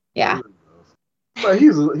 Yeah, but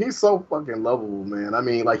he's so fucking lovable, man. I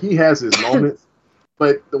mean, like, he has his moments,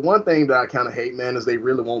 but the one thing that I kind of hate, man, is they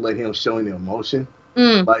really won't let him show any emotion.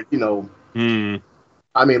 Like, you know,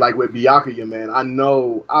 I mean, like with Byakuya, man, I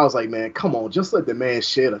was like, man, come on, just let the man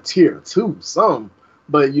shed a tear or two, some.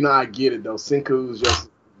 But you know, I get it though. Senku's just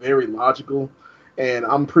very logical. And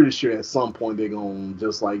I'm pretty sure at some point they're going to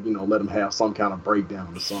just, like, you know, let him have some kind of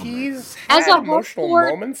breakdown or something. He's had emotional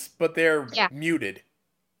moments, but they're muted.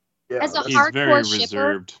 Yeah, as a he's hardcore very shipper,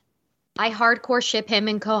 reserved. I hardcore ship him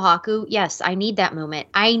and Kohaku. Yes, I need that moment.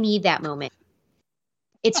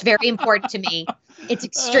 It's very important to me. It's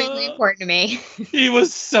extremely important to me. He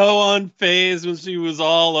was so unfazed when she was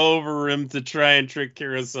all over him to try and trick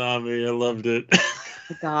Kurosami. I loved it.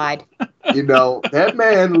 God. You know, that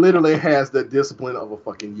man literally has the discipline of a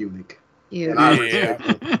fucking eunuch. And I respect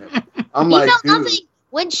him. I'm he like, felt dude. nothing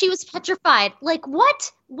when she was petrified. Like,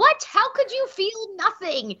 what? What? How could you feel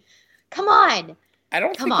nothing? Come on. I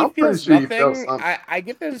don't think he feels sure nothing. I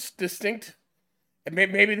get this distinct.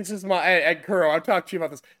 Maybe this is my Kuro. I've talked to you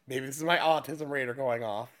about this. Maybe this is my autism radar going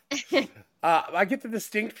off. I get the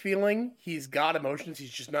distinct feeling he's got emotions.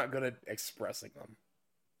 He's just not good at expressing them.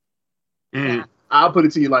 Yeah. I'll put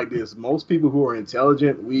it to you like this: most people who are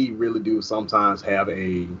intelligent, we really do sometimes have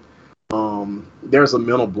there's a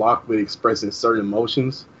mental block with expressing certain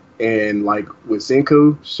emotions, and like with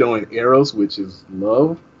Senku showing Eros, which is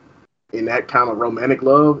love. In that kind of romantic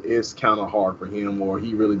love, it's kind of hard for him, or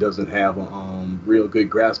he really doesn't have a real good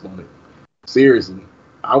grasp on it. Seriously,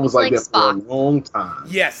 I was like that for a long time.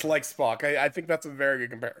 Yes, like Spock. I think that's a very good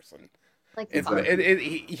comparison. Like it's not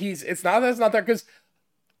that it's not there, because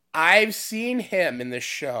I've seen him in this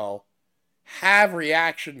show have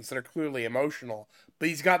reactions that are clearly emotional, but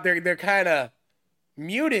they're kind of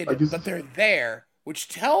muted, but they're there, which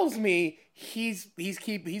tells me he's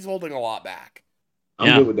holding a lot back.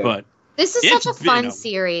 I'm good with that. But this is such a fun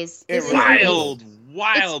series. This wild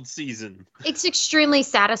season. It's extremely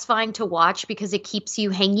satisfying to watch because it keeps you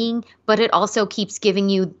hanging, but it also keeps giving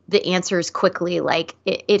you the answers quickly. Like,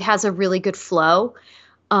 it has a really good flow.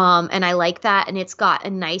 And I like that. And it's got a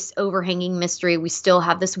nice overhanging mystery. We still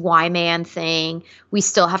have this Y-Man thing. We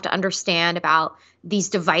still have to understand about these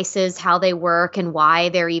devices, how they work and why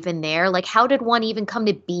they're even there. Like, how did one even come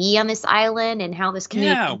to be on this island, and how this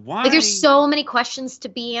community? Yeah, why? Like, there's so many questions to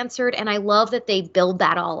be answered, and I love that they build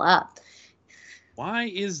that all up. Why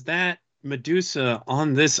is that Medusa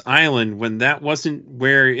on this island when that wasn't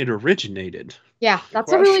where it originated? Yeah,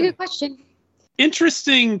 that's a really good question.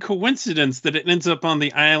 Interesting coincidence that it ends up on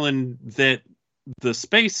the island that the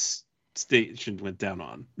space station went down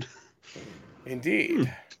on.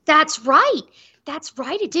 Indeed. That's right.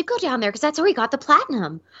 It did go down there because that's where he got the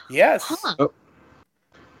platinum. Yes. Huh. Oh.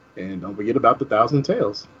 And don't forget about the Thousand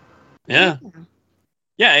Tales. Yeah.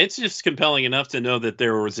 Yeah, it's just compelling enough to know that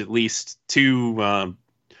there was at least two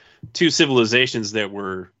civilizations that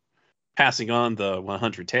were passing on the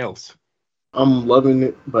 100 Tales. I'm loving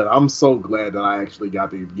it, but I'm so glad that I actually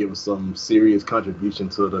got to give some serious contribution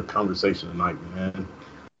to the conversation tonight, man.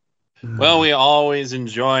 Well, we always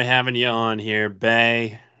enjoy having you on here,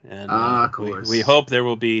 Bay. And of course. We hope there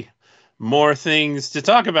will be more things to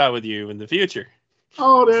talk about with you in the future.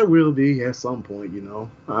 Oh, there will be at some point, you know.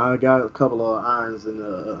 I got a couple of irons in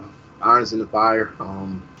the fire.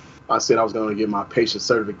 I said I was going to get my patient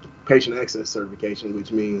excellence certification,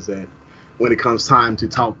 which means that when it comes time to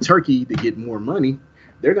talk turkey to get more money,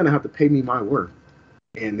 they're going to have to pay me my worth.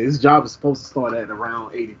 And this job is supposed to start at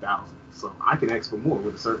around $80,000. So I can ask for more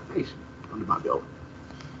with a certification under my belt.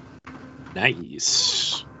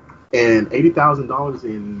 Nice. And $80,000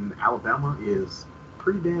 in Alabama is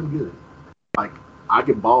pretty damn good. Like, I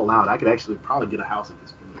could ball out. I could actually probably get a house at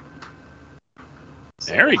this point.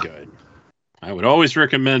 So, Very good. I would always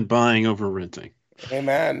recommend buying over renting.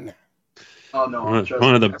 Amen. Oh no,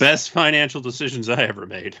 One of the best financial decisions I ever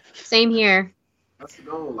made. Same here. That's the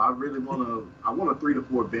goal. I really I want a 3 to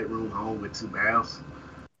 4 bedroom home with 2 baths.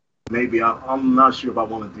 Maybe I'm not sure if I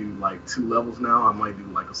want to do like 2 levels now. I might do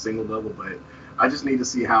like a single level, but I just need to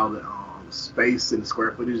see how the space and the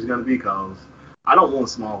square footage is going to be, because I don't want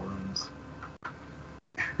small rooms.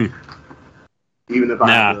 Even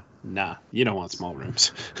if Nah, you don't want small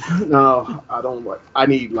rooms. No, I don't. I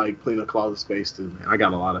need like plenty of closet space too, man. I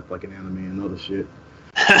got a lot of fucking anime and other shit.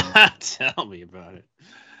 Tell me about it.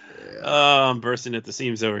 Yeah. Oh, I'm bursting at the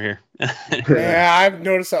seams over here. Yeah, I've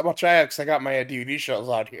noticed how much I have because I got my DVD shows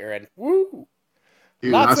out here, and woo!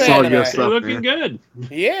 Dude, I saw your stuff. You're looking good.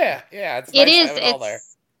 Yeah, it's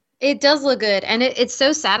nice. It does look good, and it's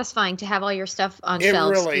so satisfying to have all your stuff on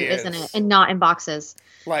shelves, really too, isn't it? And not in boxes.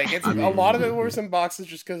 Like, a lot of it was in boxes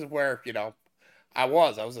just because of where, I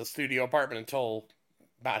was a studio apartment until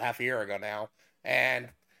about half a year ago now, and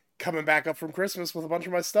coming back up from Christmas with a bunch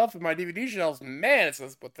of my stuff and my DVD shelves, man, it's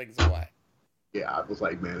just put things away. Yeah, I was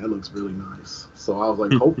like, man, that looks really nice. So I was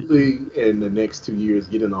like, hopefully in the next 2 years,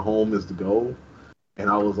 getting a home is the goal. And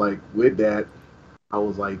I was like, with that, I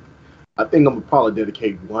was like, I think I'm gonna probably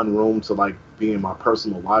dedicate one room to like being my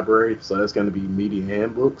personal library. So that's gonna be media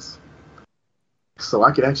handbooks. So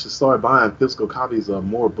I could actually start buying physical copies of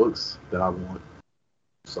more books that I want.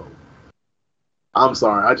 So I'm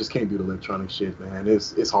sorry, I just can't do the electronic shit, man.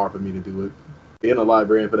 It's hard for me to do it. Being a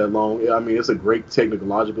librarian for that long, I mean, it's a great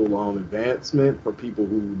technological advancement for people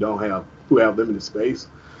who have limited space.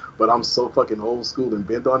 But I'm so fucking old school and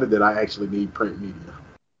bent on it that I actually need print media.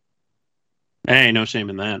 Hey, no shame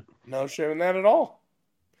in that. No shame in that at all.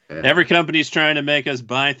 Yeah. Every company's trying to make us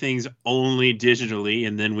buy things only digitally,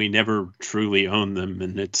 and then we never truly own them,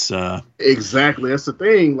 and it's Exactly, that's the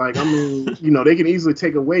thing. Like, I mean, they can easily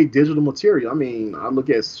take away digital material. I mean, I look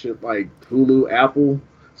at shit like Hulu, Apple,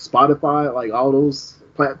 Spotify, like all those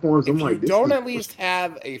platforms. If you don't at least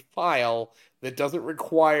have a file that doesn't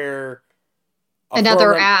require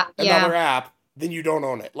another app, then you don't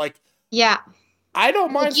own it. Like, yeah, I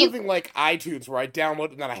don't mind something like iTunes where I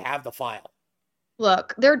download and then I have the file.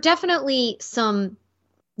 Look, there are definitely some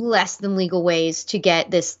less than legal ways to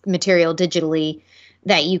get this material digitally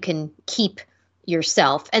that you can keep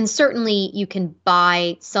yourself. And certainly you can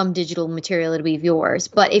buy some digital material to be yours.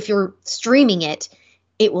 But if you're streaming it,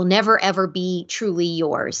 it will never, ever be truly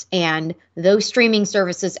yours. And those streaming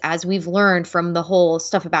services, as we've learned from the whole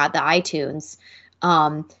stuff about the iTunes,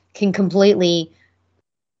 can completely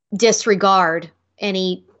disregard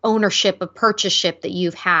any ownership of purchaseship that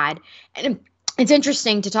you've had. And it's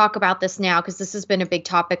interesting to talk about this now because this has been a big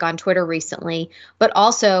topic on Twitter recently, but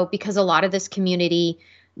also because a lot of this community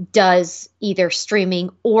does either streaming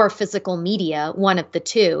or physical media, one of the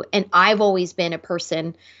two. And I've always been a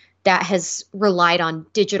person that has relied on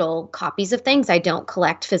digital copies of things. I don't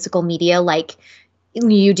collect physical media like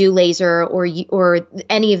you do, Laser, or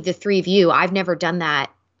any of the three of you. I've never done that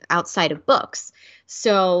outside of books.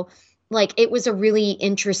 So like, it was a really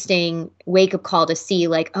interesting wake-up call to see,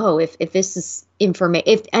 like, oh, if this is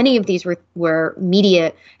if any of these were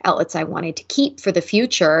media outlets I wanted to keep for the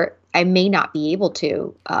future, I may not be able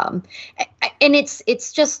to. And it's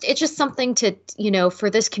just something to, for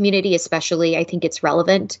this community especially, I think it's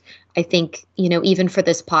relevant. I think, even for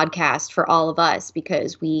this podcast, for all of us,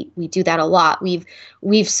 because we do that a lot.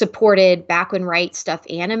 We've supported back when Right Stuff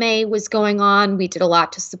Anime was going on. We did a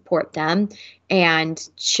lot to support them and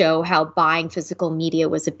show how buying physical media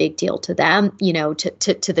was a big deal to them,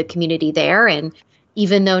 to the community there. And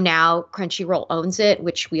even though now Crunchyroll owns it,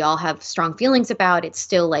 which we all have strong feelings about, it's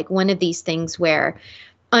still like one of these things where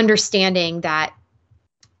understanding that,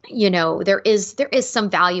 there is some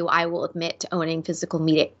value, I will admit, to owning physical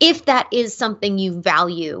media. If that is something you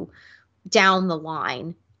value down the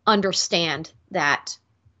line, understand that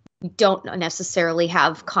you don't necessarily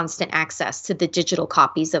have constant access to the digital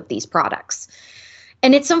copies of these products.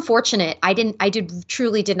 And it's unfortunate. I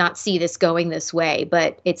truly did not see this going this way,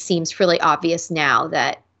 but it seems really obvious now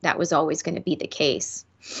that that was always going to be the case.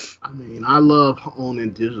 I mean, I love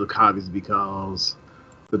owning digital copies because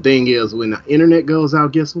the thing is, when the internet goes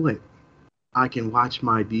out, guess what? I can watch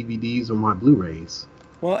my DVDs or my Blu-rays.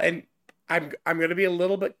 Well, and I'm going to be a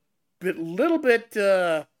little bit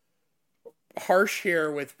harsh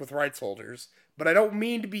here with rights holders, but I don't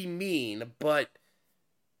mean to be mean, but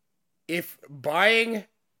if buying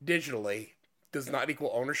digitally does not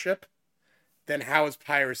equal ownership, then how is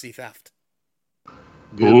piracy theft?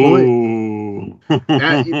 Good point.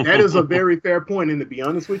 That is a very fair point, and to be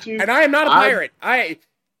honest with you, and I am not a pirate.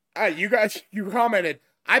 You commented.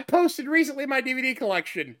 I posted recently my DVD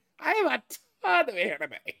collection. I have a ton of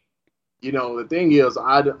anime. You know, the thing is,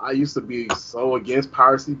 I used to be so against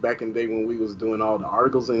piracy back in the day when we was doing all the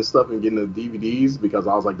articles and stuff and getting the DVDs, because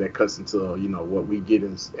I was like, that cuts into, you know, what we get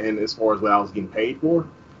and as far as what I was getting paid for.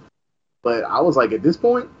 But I was like, at this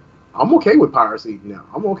point, I'm okay with piracy now.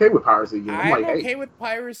 I'm okay with piracy again. I'm okay with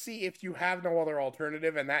piracy if you have no other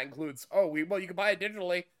alternative, and that includes, you can buy it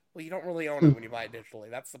digitally. Well, you don't really own it when you buy it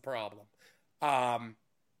digitally. That's the problem.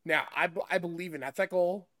 Now, I believe in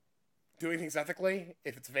doing things ethically.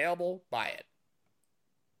 If it's available, buy it.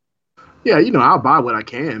 Yeah, you know, I'll buy what I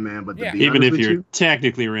can, man. But even if you're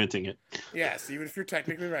technically renting it. Yes, even if you're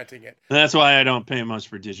technically renting it. That's why I don't pay much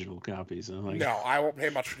for digital copies. No, I won't pay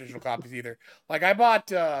much for digital copies either. Like, I bought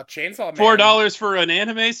Chainsaw Man. $4 for an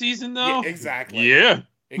anime season, though? Yeah, exactly. Yeah.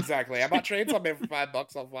 Exactly. I bought Chainsaw Man for $5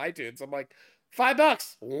 off of iTunes. I'm like,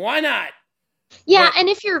 $5? Why not? Yeah, and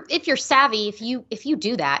if you're savvy, if you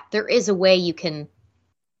do that, there is a way you can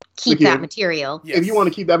keep that material. Yes. If you want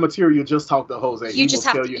to keep that material, just talk to Jose. You just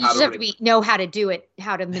have to know how to do it,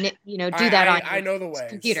 how to do that on I know the ways.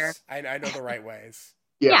 Computer. I know the right ways.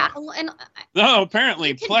 Yeah. And no,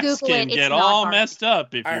 apparently Plex can get all messed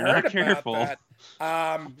up if you're not careful.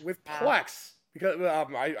 With Plex, because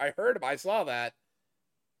I saw that.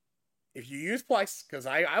 If you use Plex, because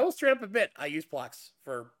I will straight up admit I use Plex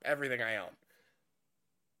for everything I own.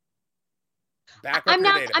 I'm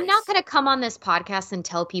not going to come on this podcast and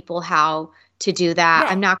tell people how to do that.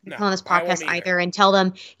 I'm not going to come on this podcast either and tell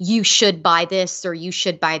them you should buy this or you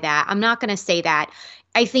should buy that. I'm not going to say that.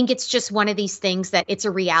 I think it's just one of these things that it's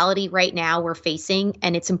a reality right now we're facing,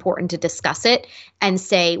 and it's important to discuss it and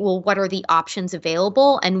say, well, what are the options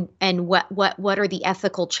available and what are the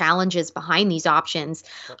ethical challenges behind these options?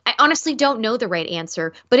 I honestly don't know the right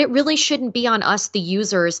answer, but it really shouldn't be on us, the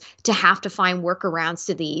users, to have to find workarounds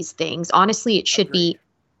to these things. Honestly, it should be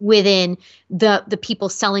within the people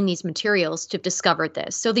selling these materials to have discovered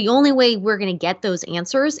this. So the only way we're going to get those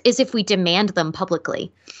answers is if we demand them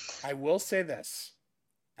publicly. I will say this.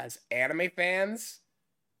 As anime fans,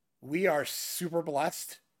 we are super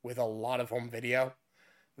blessed with a lot of home video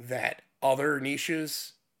that other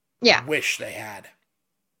niches wish they had.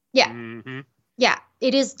 Yeah. Mm-hmm. Yeah,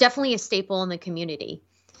 it is definitely a staple in the community.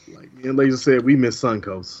 Like me and Laser said, we miss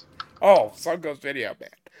Suncoast. Oh, Suncoast Video, man.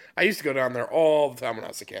 I used to go down there all the time when I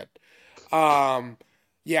was a kid. At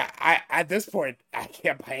this point, I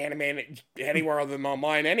can't buy anime anywhere other than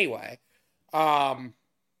online anyway.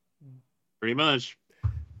 Pretty much.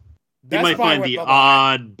 You might find the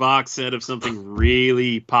odd box set of something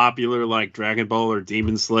really popular like Dragon Ball or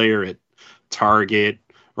Demon Slayer at Target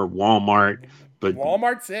or Walmart. But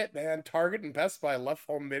Walmart's it, man. Target and Best Buy left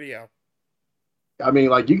home video. I mean,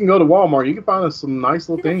 like, you can go to Walmart. You can find some nice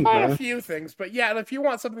little things, man. You can find a few things. But yeah, if you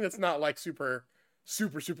want something that's not like super,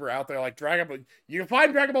 super, super out there like Dragon Ball, you can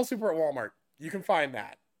find Dragon Ball Super at Walmart. You can find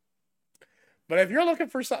that. But if you're looking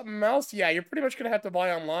for something else, you're pretty much going to have to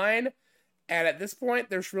buy online. And at this point,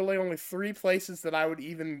 there's really only 3 places that I would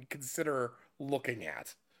even consider looking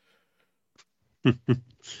at.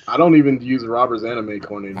 I don't even use Robert's Anime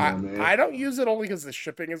Corner anymore, man. I don't use it only because the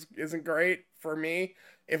shipping isn't great for me.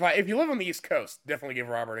 If you live on the East Coast, definitely give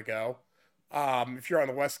Robert a go. If you're on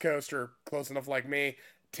the West Coast or close enough like me, it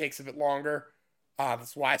takes a bit longer.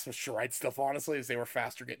 That's why I switched to Right Stuff, honestly, as they were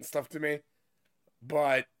faster getting stuff to me.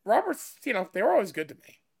 But Robert's, they were always good to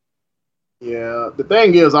me. Yeah, the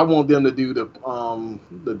thing is, I want them to do the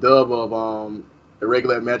dub of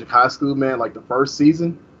Irregular Magic High School, man, like the first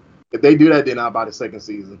season. If they do that, then I'll buy the second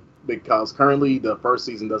season, because currently the first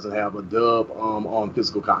season doesn't have a dub on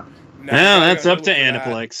physical copy. No, that's up to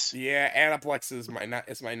Aniplex. Yeah, Aniplex is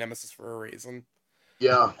my nemesis for a reason.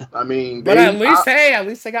 Yeah, I mean, but at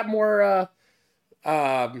least they got more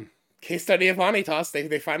case study of Vanitas.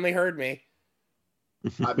 They finally heard me.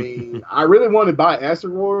 I mean, I really want to buy Astro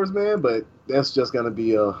Wars, man, but that's just gonna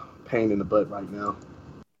be a pain in the butt right now.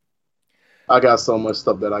 I got so much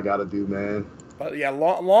stuff that I gotta do, man. But yeah,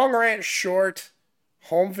 long rant short,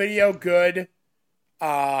 home video good.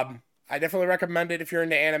 I definitely recommend it if you're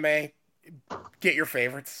into anime. Get your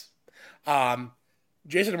favorites. Jason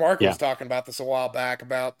DeMarco was talking about this a while back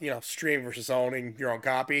about stream versus owning your own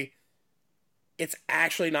copy. It's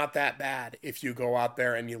actually not that bad if you go out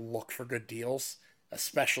there and you look for good deals,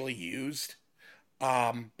 especially used.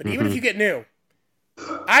 But even if you get new,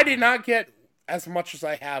 I did not get as much as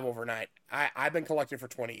I have overnight. I've been collecting for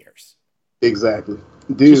 20 years. Exactly.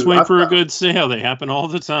 Dude, just wait for a good sale. They happen all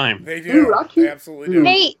the time. They do. They absolutely do.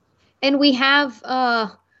 Hey, and we have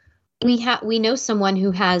we know someone who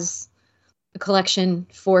has a collection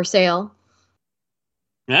for sale.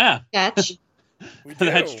 Yeah, Sketch. We do.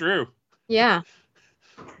 that's true. Yeah.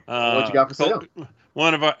 What you got for sale?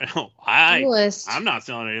 One of our, Duelist. I'm not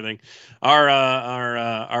selling anything.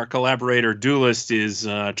 Our collaborator Duelist is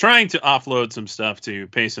trying to offload some stuff to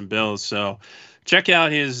pay some bills. So check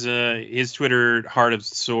out his Twitter, Heart of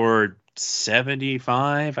Sword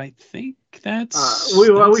 75. I think that's we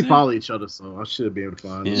it. follow each other, so I should be able to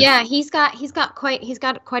find it. Yeah, he's got quite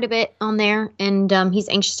a bit on there, and he's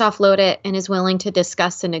anxious to offload it and is willing to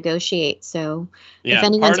discuss and negotiate. So if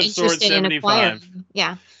anyone's interested in acquiring,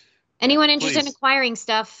 anyone interested in acquiring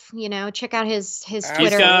stuff, check out his Twitter.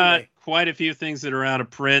 He's got quite a few things that are out of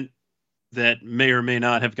print that may or may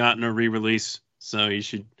not have gotten a re-release. So you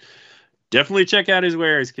should definitely check out his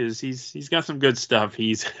wares because he's got some good stuff.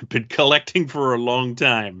 He's been collecting for a long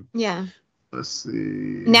time. Yeah. Let's see.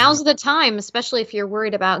 Now's the time, especially if you're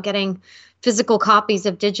worried about getting physical copies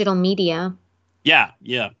of digital media. Yeah,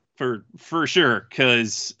 for sure.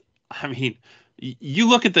 Because I mean, you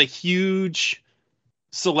look at the huge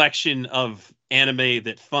selection of anime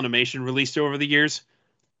that Funimation released over the years.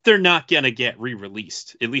 They're not gonna get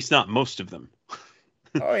re-released. At least not most of them.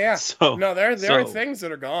 Oh yeah. No, there are things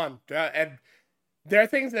that are gone, and there are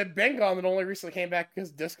things that have been gone that only recently came back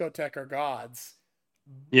because Discotheque are gods.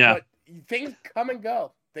 Yeah. But things come and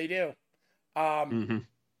go. They do.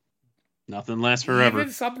 Nothing lasts forever.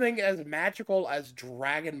 Even something as magical as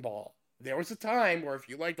Dragon Ball. There was a time where if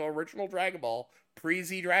you liked the original Dragon Ball,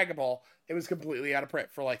 pre-Z Dragon Ball, it was completely out of print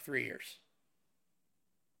for like 3 years.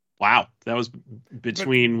 Wow, that was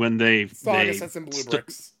between when they Saga and Blue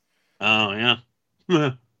Bricks. Oh yeah.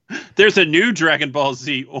 There's a new Dragon Ball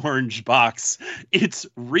Z orange box. It's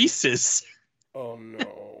Reese's. Oh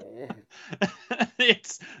no.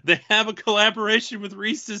 They have a collaboration with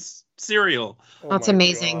Reese's cereal. That's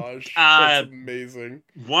amazing. Gosh. That's amazing.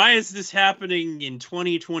 Why is this happening in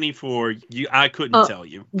 2024? I couldn't tell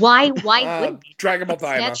you. Why wouldn't Dragon Ball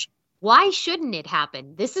Daima. Why shouldn't it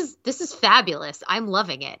happen? This is fabulous. I'm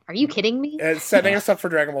loving it. Are you kidding me? It's setting us up for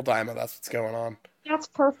Dragon Ball Daima. That's what's going on. That's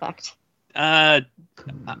perfect. I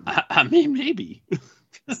mean, maybe.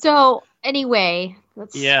 So anyway,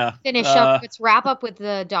 let's finish up. Let's wrap up with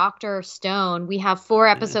the Dr. Stone. We have 4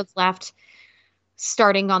 episodes left,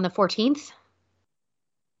 starting on the 14th.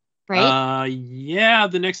 Right? Yeah,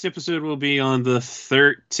 the next episode will be on the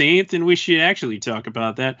 13th, and we should actually talk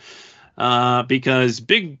about that because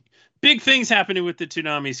big things happening with the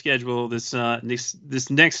Toonami schedule. This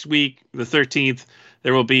next week, the 13th,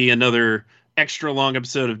 there will be another extra long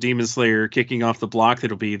episode of Demon Slayer kicking off the block.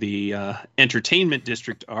 That'll be the Entertainment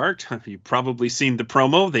District arc. You've probably seen the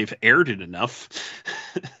promo. They've aired it enough.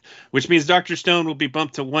 Which means Dr. Stone will be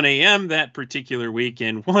bumped to 1 a.m. that particular week,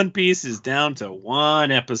 and One Piece is down to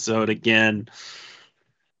 1 episode again.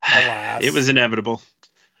 Alas. It was inevitable.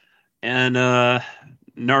 And Naruto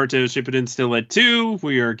Shippuden still at 2.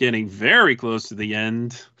 We are getting very close to the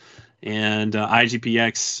end. And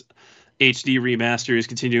IGPX HD remaster is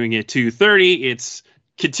continuing at 2:30. It's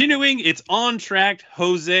continuing. It's on track.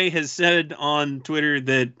 Jose has said on Twitter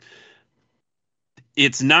that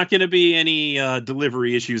it's not going to be any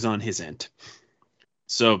delivery issues on his end.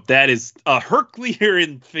 So that is a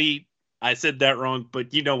Herculean feat. I said that wrong,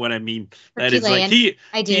 but you know what I mean. That is like he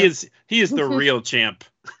is the real champ.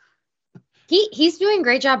 He's doing a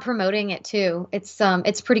great job promoting it too.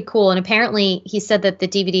 It's pretty cool. And apparently he said that the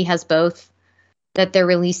DVD has both. That they're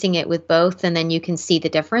releasing it with both, and then you can see the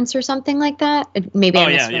difference or something like that. Maybe.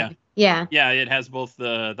 Yeah. It has both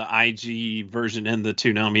the IG version and the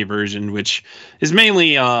Toonami version, which is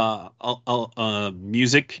mainly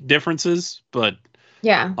music differences, but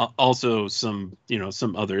also some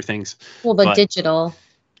other things. Well, the digital.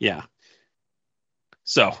 Yeah.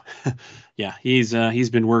 So, yeah, he's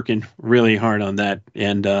been working really hard on that,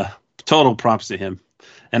 and total props to him.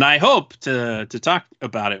 And I hope to talk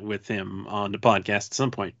about it with him on the podcast at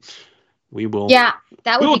some point. We will. Yeah,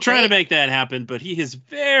 that would. We will try to make that happen, but he is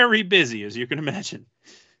very busy, as you can imagine.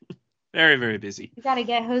 Very, very busy. You got to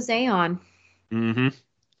get Jose on. Mm-hmm.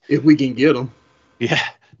 If we can get him. Yeah.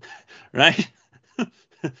 Right.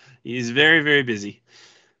 He's very, very busy.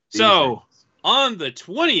 So on the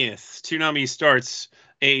 20th, Toonami starts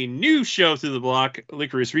a new show through the block,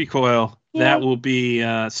 Licorice Recoil. Yeah. That will be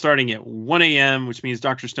starting at 1 a.m., which means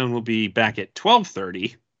Dr. Stone will be back at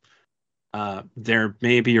 12:30. There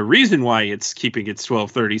may be a reason why it's keeping its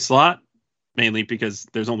 12:30 slot, mainly because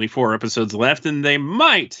there's only 4 episodes left, and they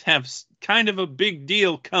might have kind of a big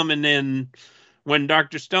deal coming in when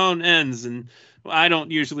Dr. Stone ends. And I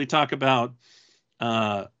don't usually talk about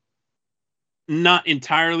not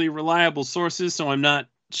entirely reliable sources, so I'm not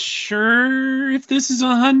sure if this is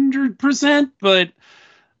 100%, but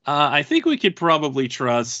I think we could probably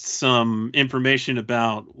trust some information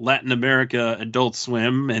about Latin America Adult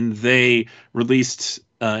Swim, and they released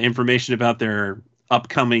information about their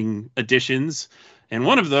upcoming editions. And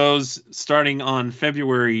one of those, starting on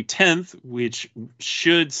February 10th, which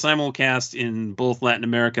should simulcast in both Latin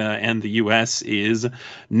America and the US, is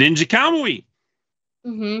Ninja Kamui.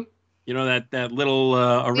 Mm-hmm. You know, that little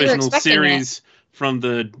original series from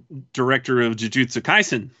the director of Jujutsu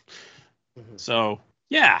Kaisen. Mhm. So,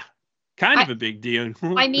 yeah, kind of a big deal.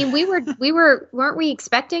 I mean, weren't we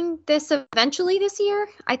expecting this eventually this year?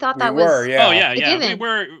 I thought that was. Yeah. Oh, yeah. given.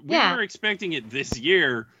 We were expecting it this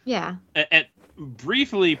year. Yeah.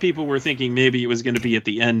 Briefly, people were thinking maybe it was going to be at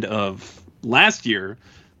the end of last year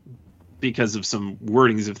because of some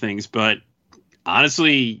wordings of things, but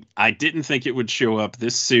honestly, I didn't think it would show up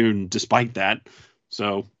this soon despite that.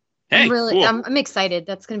 So, hey, cool. I'm excited.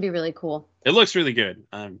 That's going to be really cool. It looks really good.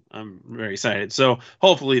 I'm very excited. So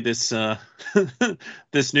hopefully this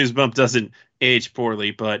this news bump doesn't age poorly,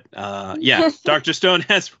 but yeah, Dr. Stone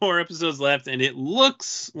has 4 episodes left, and it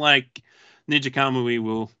looks like Ninja Kamui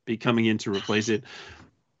will be coming in to replace it.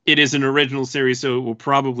 It is an original series, so it will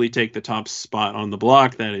probably take the top spot on the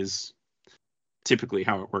block. That is typically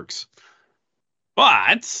how it works.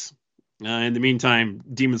 But in the meantime,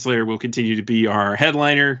 Demon Slayer will continue to be our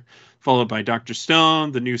headliner, followed by Dr.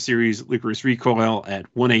 Stone, the new series Licorice Recoil at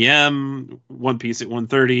 1 a.m., One Piece at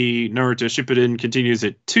 1:30, Naruto Shippuden continues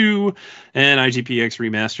at 2, and IGPX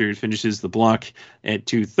Remastered finishes the block at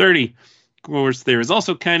 2:30. Of course, there is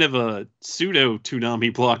also kind of a pseudo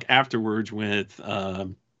Toonami block afterwards with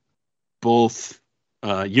both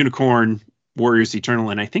Unicorn, Warriors Eternal,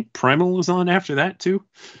 and I think Primal was on after that too.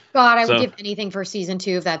 God, I would give anything for season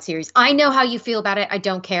 2 of that series. I know how you feel about it. I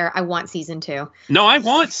don't care. I want season 2. No, I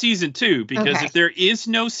want season 2 because Okay. if there is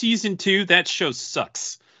no season 2, that show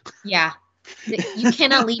sucks. Yeah. You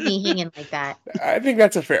cannot leave me hanging like that. I think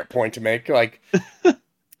that's a fair point to make. Like,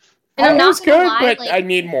 And I'm it not was gonna good, lie, but I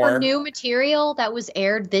need more. For new material that was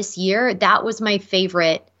aired this year, that was my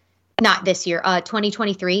favorite. Not this year,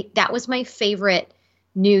 2023. That was my favorite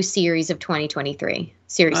new series of 2023.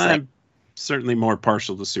 Seriously. I'm certainly more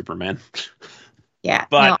partial to Superman. Yeah.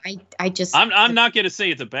 But no, I just. I'm not going to say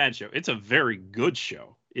it's a bad show. It's a very good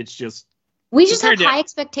show. It's just We just have compared to- high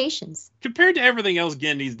expectations. compared to everything else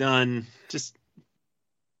Gendy's done, just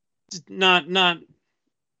not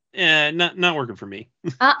working for me.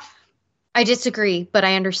 I disagree, but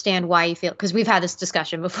I understand why you feel, because we've had this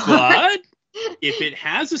discussion before. But if it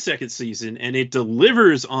has a second season and it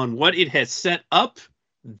delivers on what it has set up,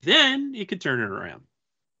 then it could turn it around.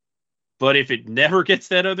 But if it never gets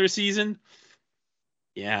that other season,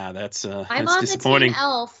 yeah, that's I'm that's on disappointing. the Team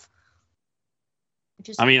Elf.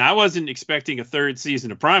 I mean, I wasn't expecting a 3rd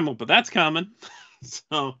season of Primal, but that's coming.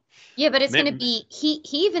 So yeah, but it's going to be. He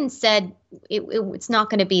even said it's not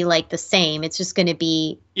going to be like the same. It's just going to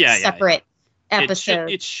be separate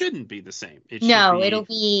episodes. It shouldn't be the same. It'll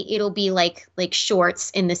be like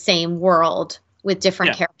shorts in the same world with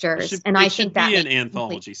different characters, and I think that an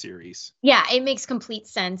anthology series. Yeah, it makes complete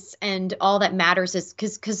sense, and all that matters is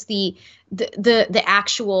because the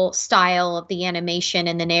actual style of the animation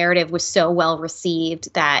and the narrative was so well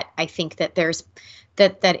received that I think that there's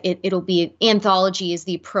it'll be anthology is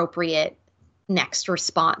the appropriate next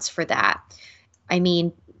response for that. I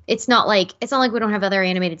mean, it's not like we don't have other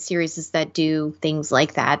animated series that do things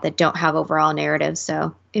like that don't have overall narratives,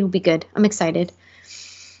 so it'll be good. I'm excited.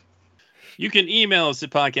 You can email us at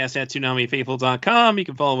podcast@ToonamiFaithful.com. You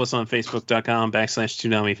can follow us on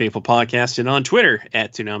Facebook.com/ToonamiFaithful Podcast and on Twitter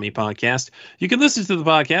 @Toonami Podcast. You can listen to the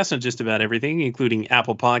podcast on just about everything, including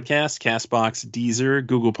Apple Podcasts, CastBox, Deezer,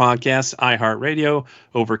 Google Podcasts, iHeartRadio,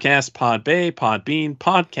 Overcast, Podbay, Podbean,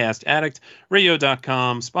 Podcast Addict,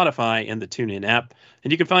 Radio.com, Spotify, and the TuneIn app.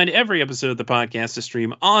 And you can find every episode of the podcast to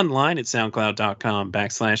stream online at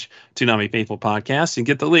SoundCloud.com/Toonami Faithful Podcast and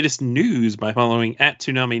get the latest news by following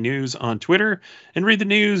 @Toonami News on Twitter and read the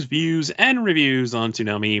news, views, and reviews on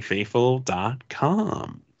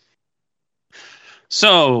ToonamiFaithful.com.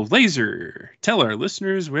 So, Laser, tell our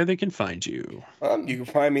listeners where they can find you. You can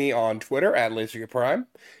find me on Twitter @LaserKidPrime.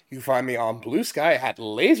 You can find me on Blue Sky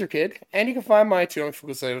 @LaserKid, and you can find my Toonami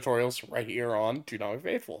Focus editorials right here on Toonami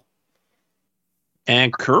Faithful.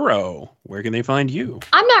 And Kuro, where can they find you?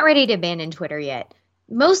 I'm not ready to abandon Twitter yet.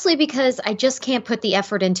 Mostly because I just can't put the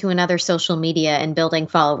effort into another social media and building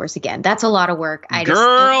followers again. That's a lot of work.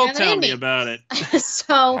 Girl, tell me about it.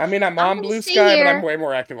 So I mean, I'm on Blue Sky, but I'm way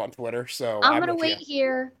more active on Twitter. So I'm gonna wait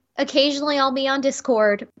here Occasionally I'll be on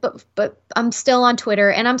Discord, but I'm still on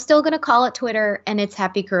Twitter, and I'm still going to call it Twitter, and it's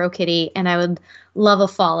Happy Kuro Kitty, and I would love a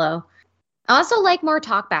follow. I also like more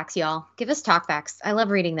talkbacks, y'all. Give us talkbacks. I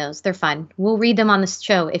love reading those. They're fun. We'll read them on the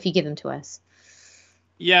show if you give them to us.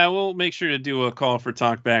 Yeah, we'll make sure to do a call for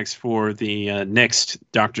talkbacks for the next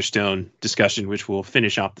Dr. Stone discussion, which will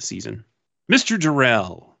finish off the season. Mr.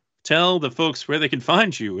 Darrell, tell the folks where they can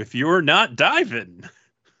find you if you're not diving.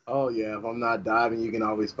 Oh, yeah. If I'm not diving, you can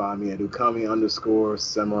always find me at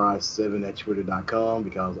ukami_samurai7 at twitter.com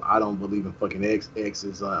because I don't believe in fucking X. X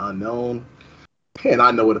is unknown. And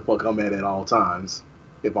I know where the fuck I'm at all times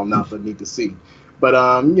if I'm not beneath the sea. But,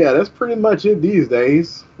 yeah, that's pretty much it these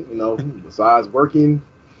days. You know, besides working.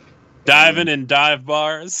 Diving in dive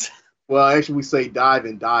bars. Well, actually, we say dive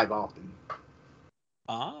and dive often.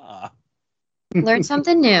 Ah. Learn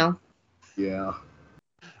something new. Yeah.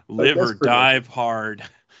 Live or dive hard.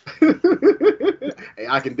 Hey,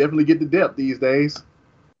 I can definitely get the depth these days.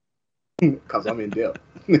 Because I'm in depth.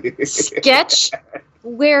 Sketch,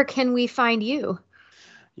 where can we find you?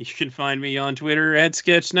 You can find me on Twitter at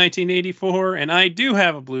Sketch1984, and I do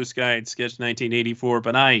have a blue sky at Sketch1984,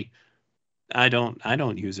 but I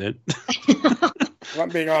don't use it. If I'm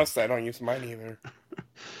being honest, I don't use mine either.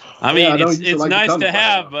 I mean, yeah, it's like nice to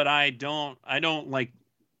have, but I don't like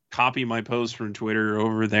copy my posts from Twitter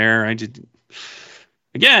over there.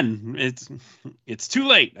 Again, it's too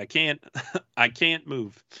late. I can't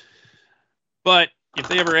move. But if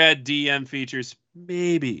they ever add DM features,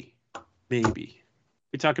 maybe. We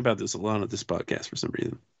talk about this a lot on this podcast for some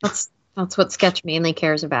reason. That's what Sketch mainly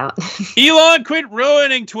cares about. Elon, quit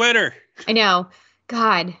ruining Twitter. I know.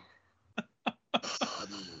 God.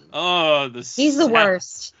 Oh, he's the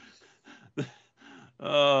worst.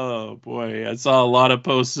 Oh boy, I saw a lot of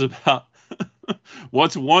posts about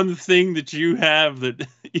what's one thing that you have that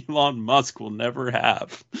Elon Musk will never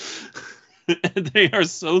have. They are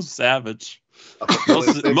so savage.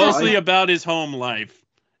 Mostly about his home life.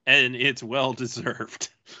 And it's well deserved.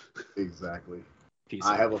 Exactly.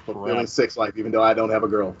 I have a fulfilling sex life, even though I don't have a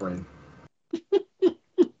girlfriend.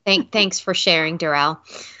 Thanks for sharing, Darrell.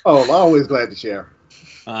 Oh, I'm always glad to share.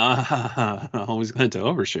 Always glad to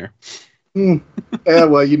overshare. Yeah,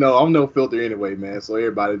 well, you know, I'm no filter anyway, man. So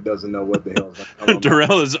everybody doesn't know what the hell is going on.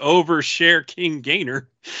 Darrell is overshare king gainer.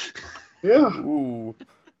 Yeah. Ooh.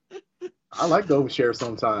 I like to overshare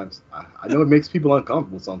sometimes. I know it makes people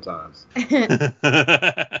uncomfortable sometimes.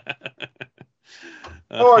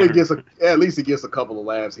 Or at least it gets a couple of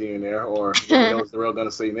laughs here and there, or what else Darrell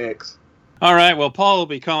gonna say next. All right, well, Paul will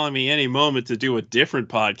be calling me any moment to do a different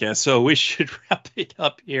podcast, so we should wrap it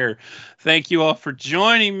up here. Thank you all for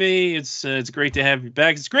joining me. It's great to have you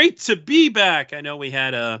back. It's great to be back. I know we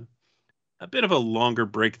had a bit of a longer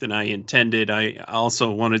break than I intended. I also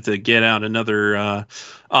wanted to get out another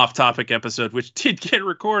off-topic episode, which did get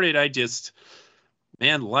recorded.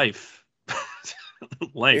 Life.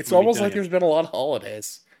 Life. It's almost like there's been a lot of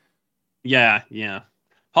holidays. Yeah.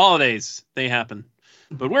 Holidays, they happen.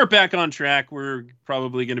 But we're back on track. We're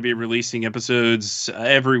probably going to be releasing episodes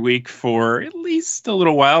every week for at least a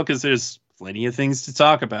little while because there's plenty of things to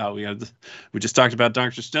talk about. We just talked about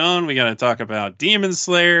Dr. Stone. We got to talk about Demon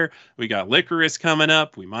Slayer. We got Licorice coming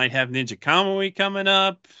up. We might have Ninja Kamui coming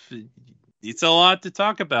up. It's a lot to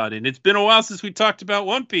talk about, and it's been a while since we talked about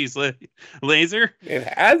One Piece, Laser. It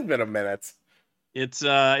has been a minute. It's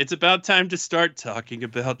about time to start talking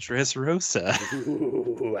about Dressrosa.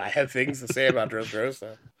 Ooh, I have things to say about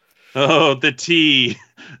Dressrosa. Oh, the tea.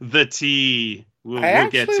 We'll get to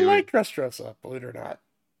like it. Dressrosa, believe it or not.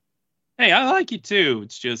 Hey, I like it too.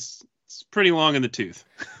 It's pretty long in the tooth.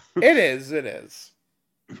 It is.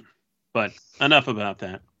 But enough about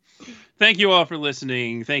that. Thank you all for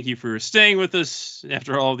listening. Thank you for staying with us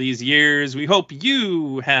after all these years. We hope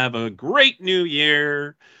you have a great new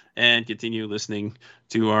year and continue listening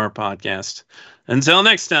to our podcast. Until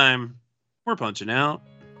next time, we're punching out.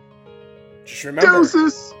 Just remember,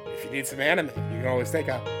 Deuces. If you need some anime, you can always take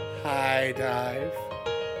a high dive.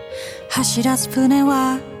 走らす船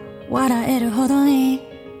は笑えるほどに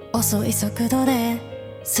遅い速度で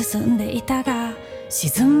進んでいたが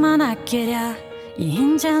沈まなけりゃいい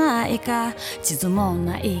んじゃないか地図も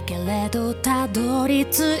ないけれどたどり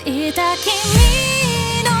着いた君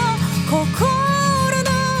の心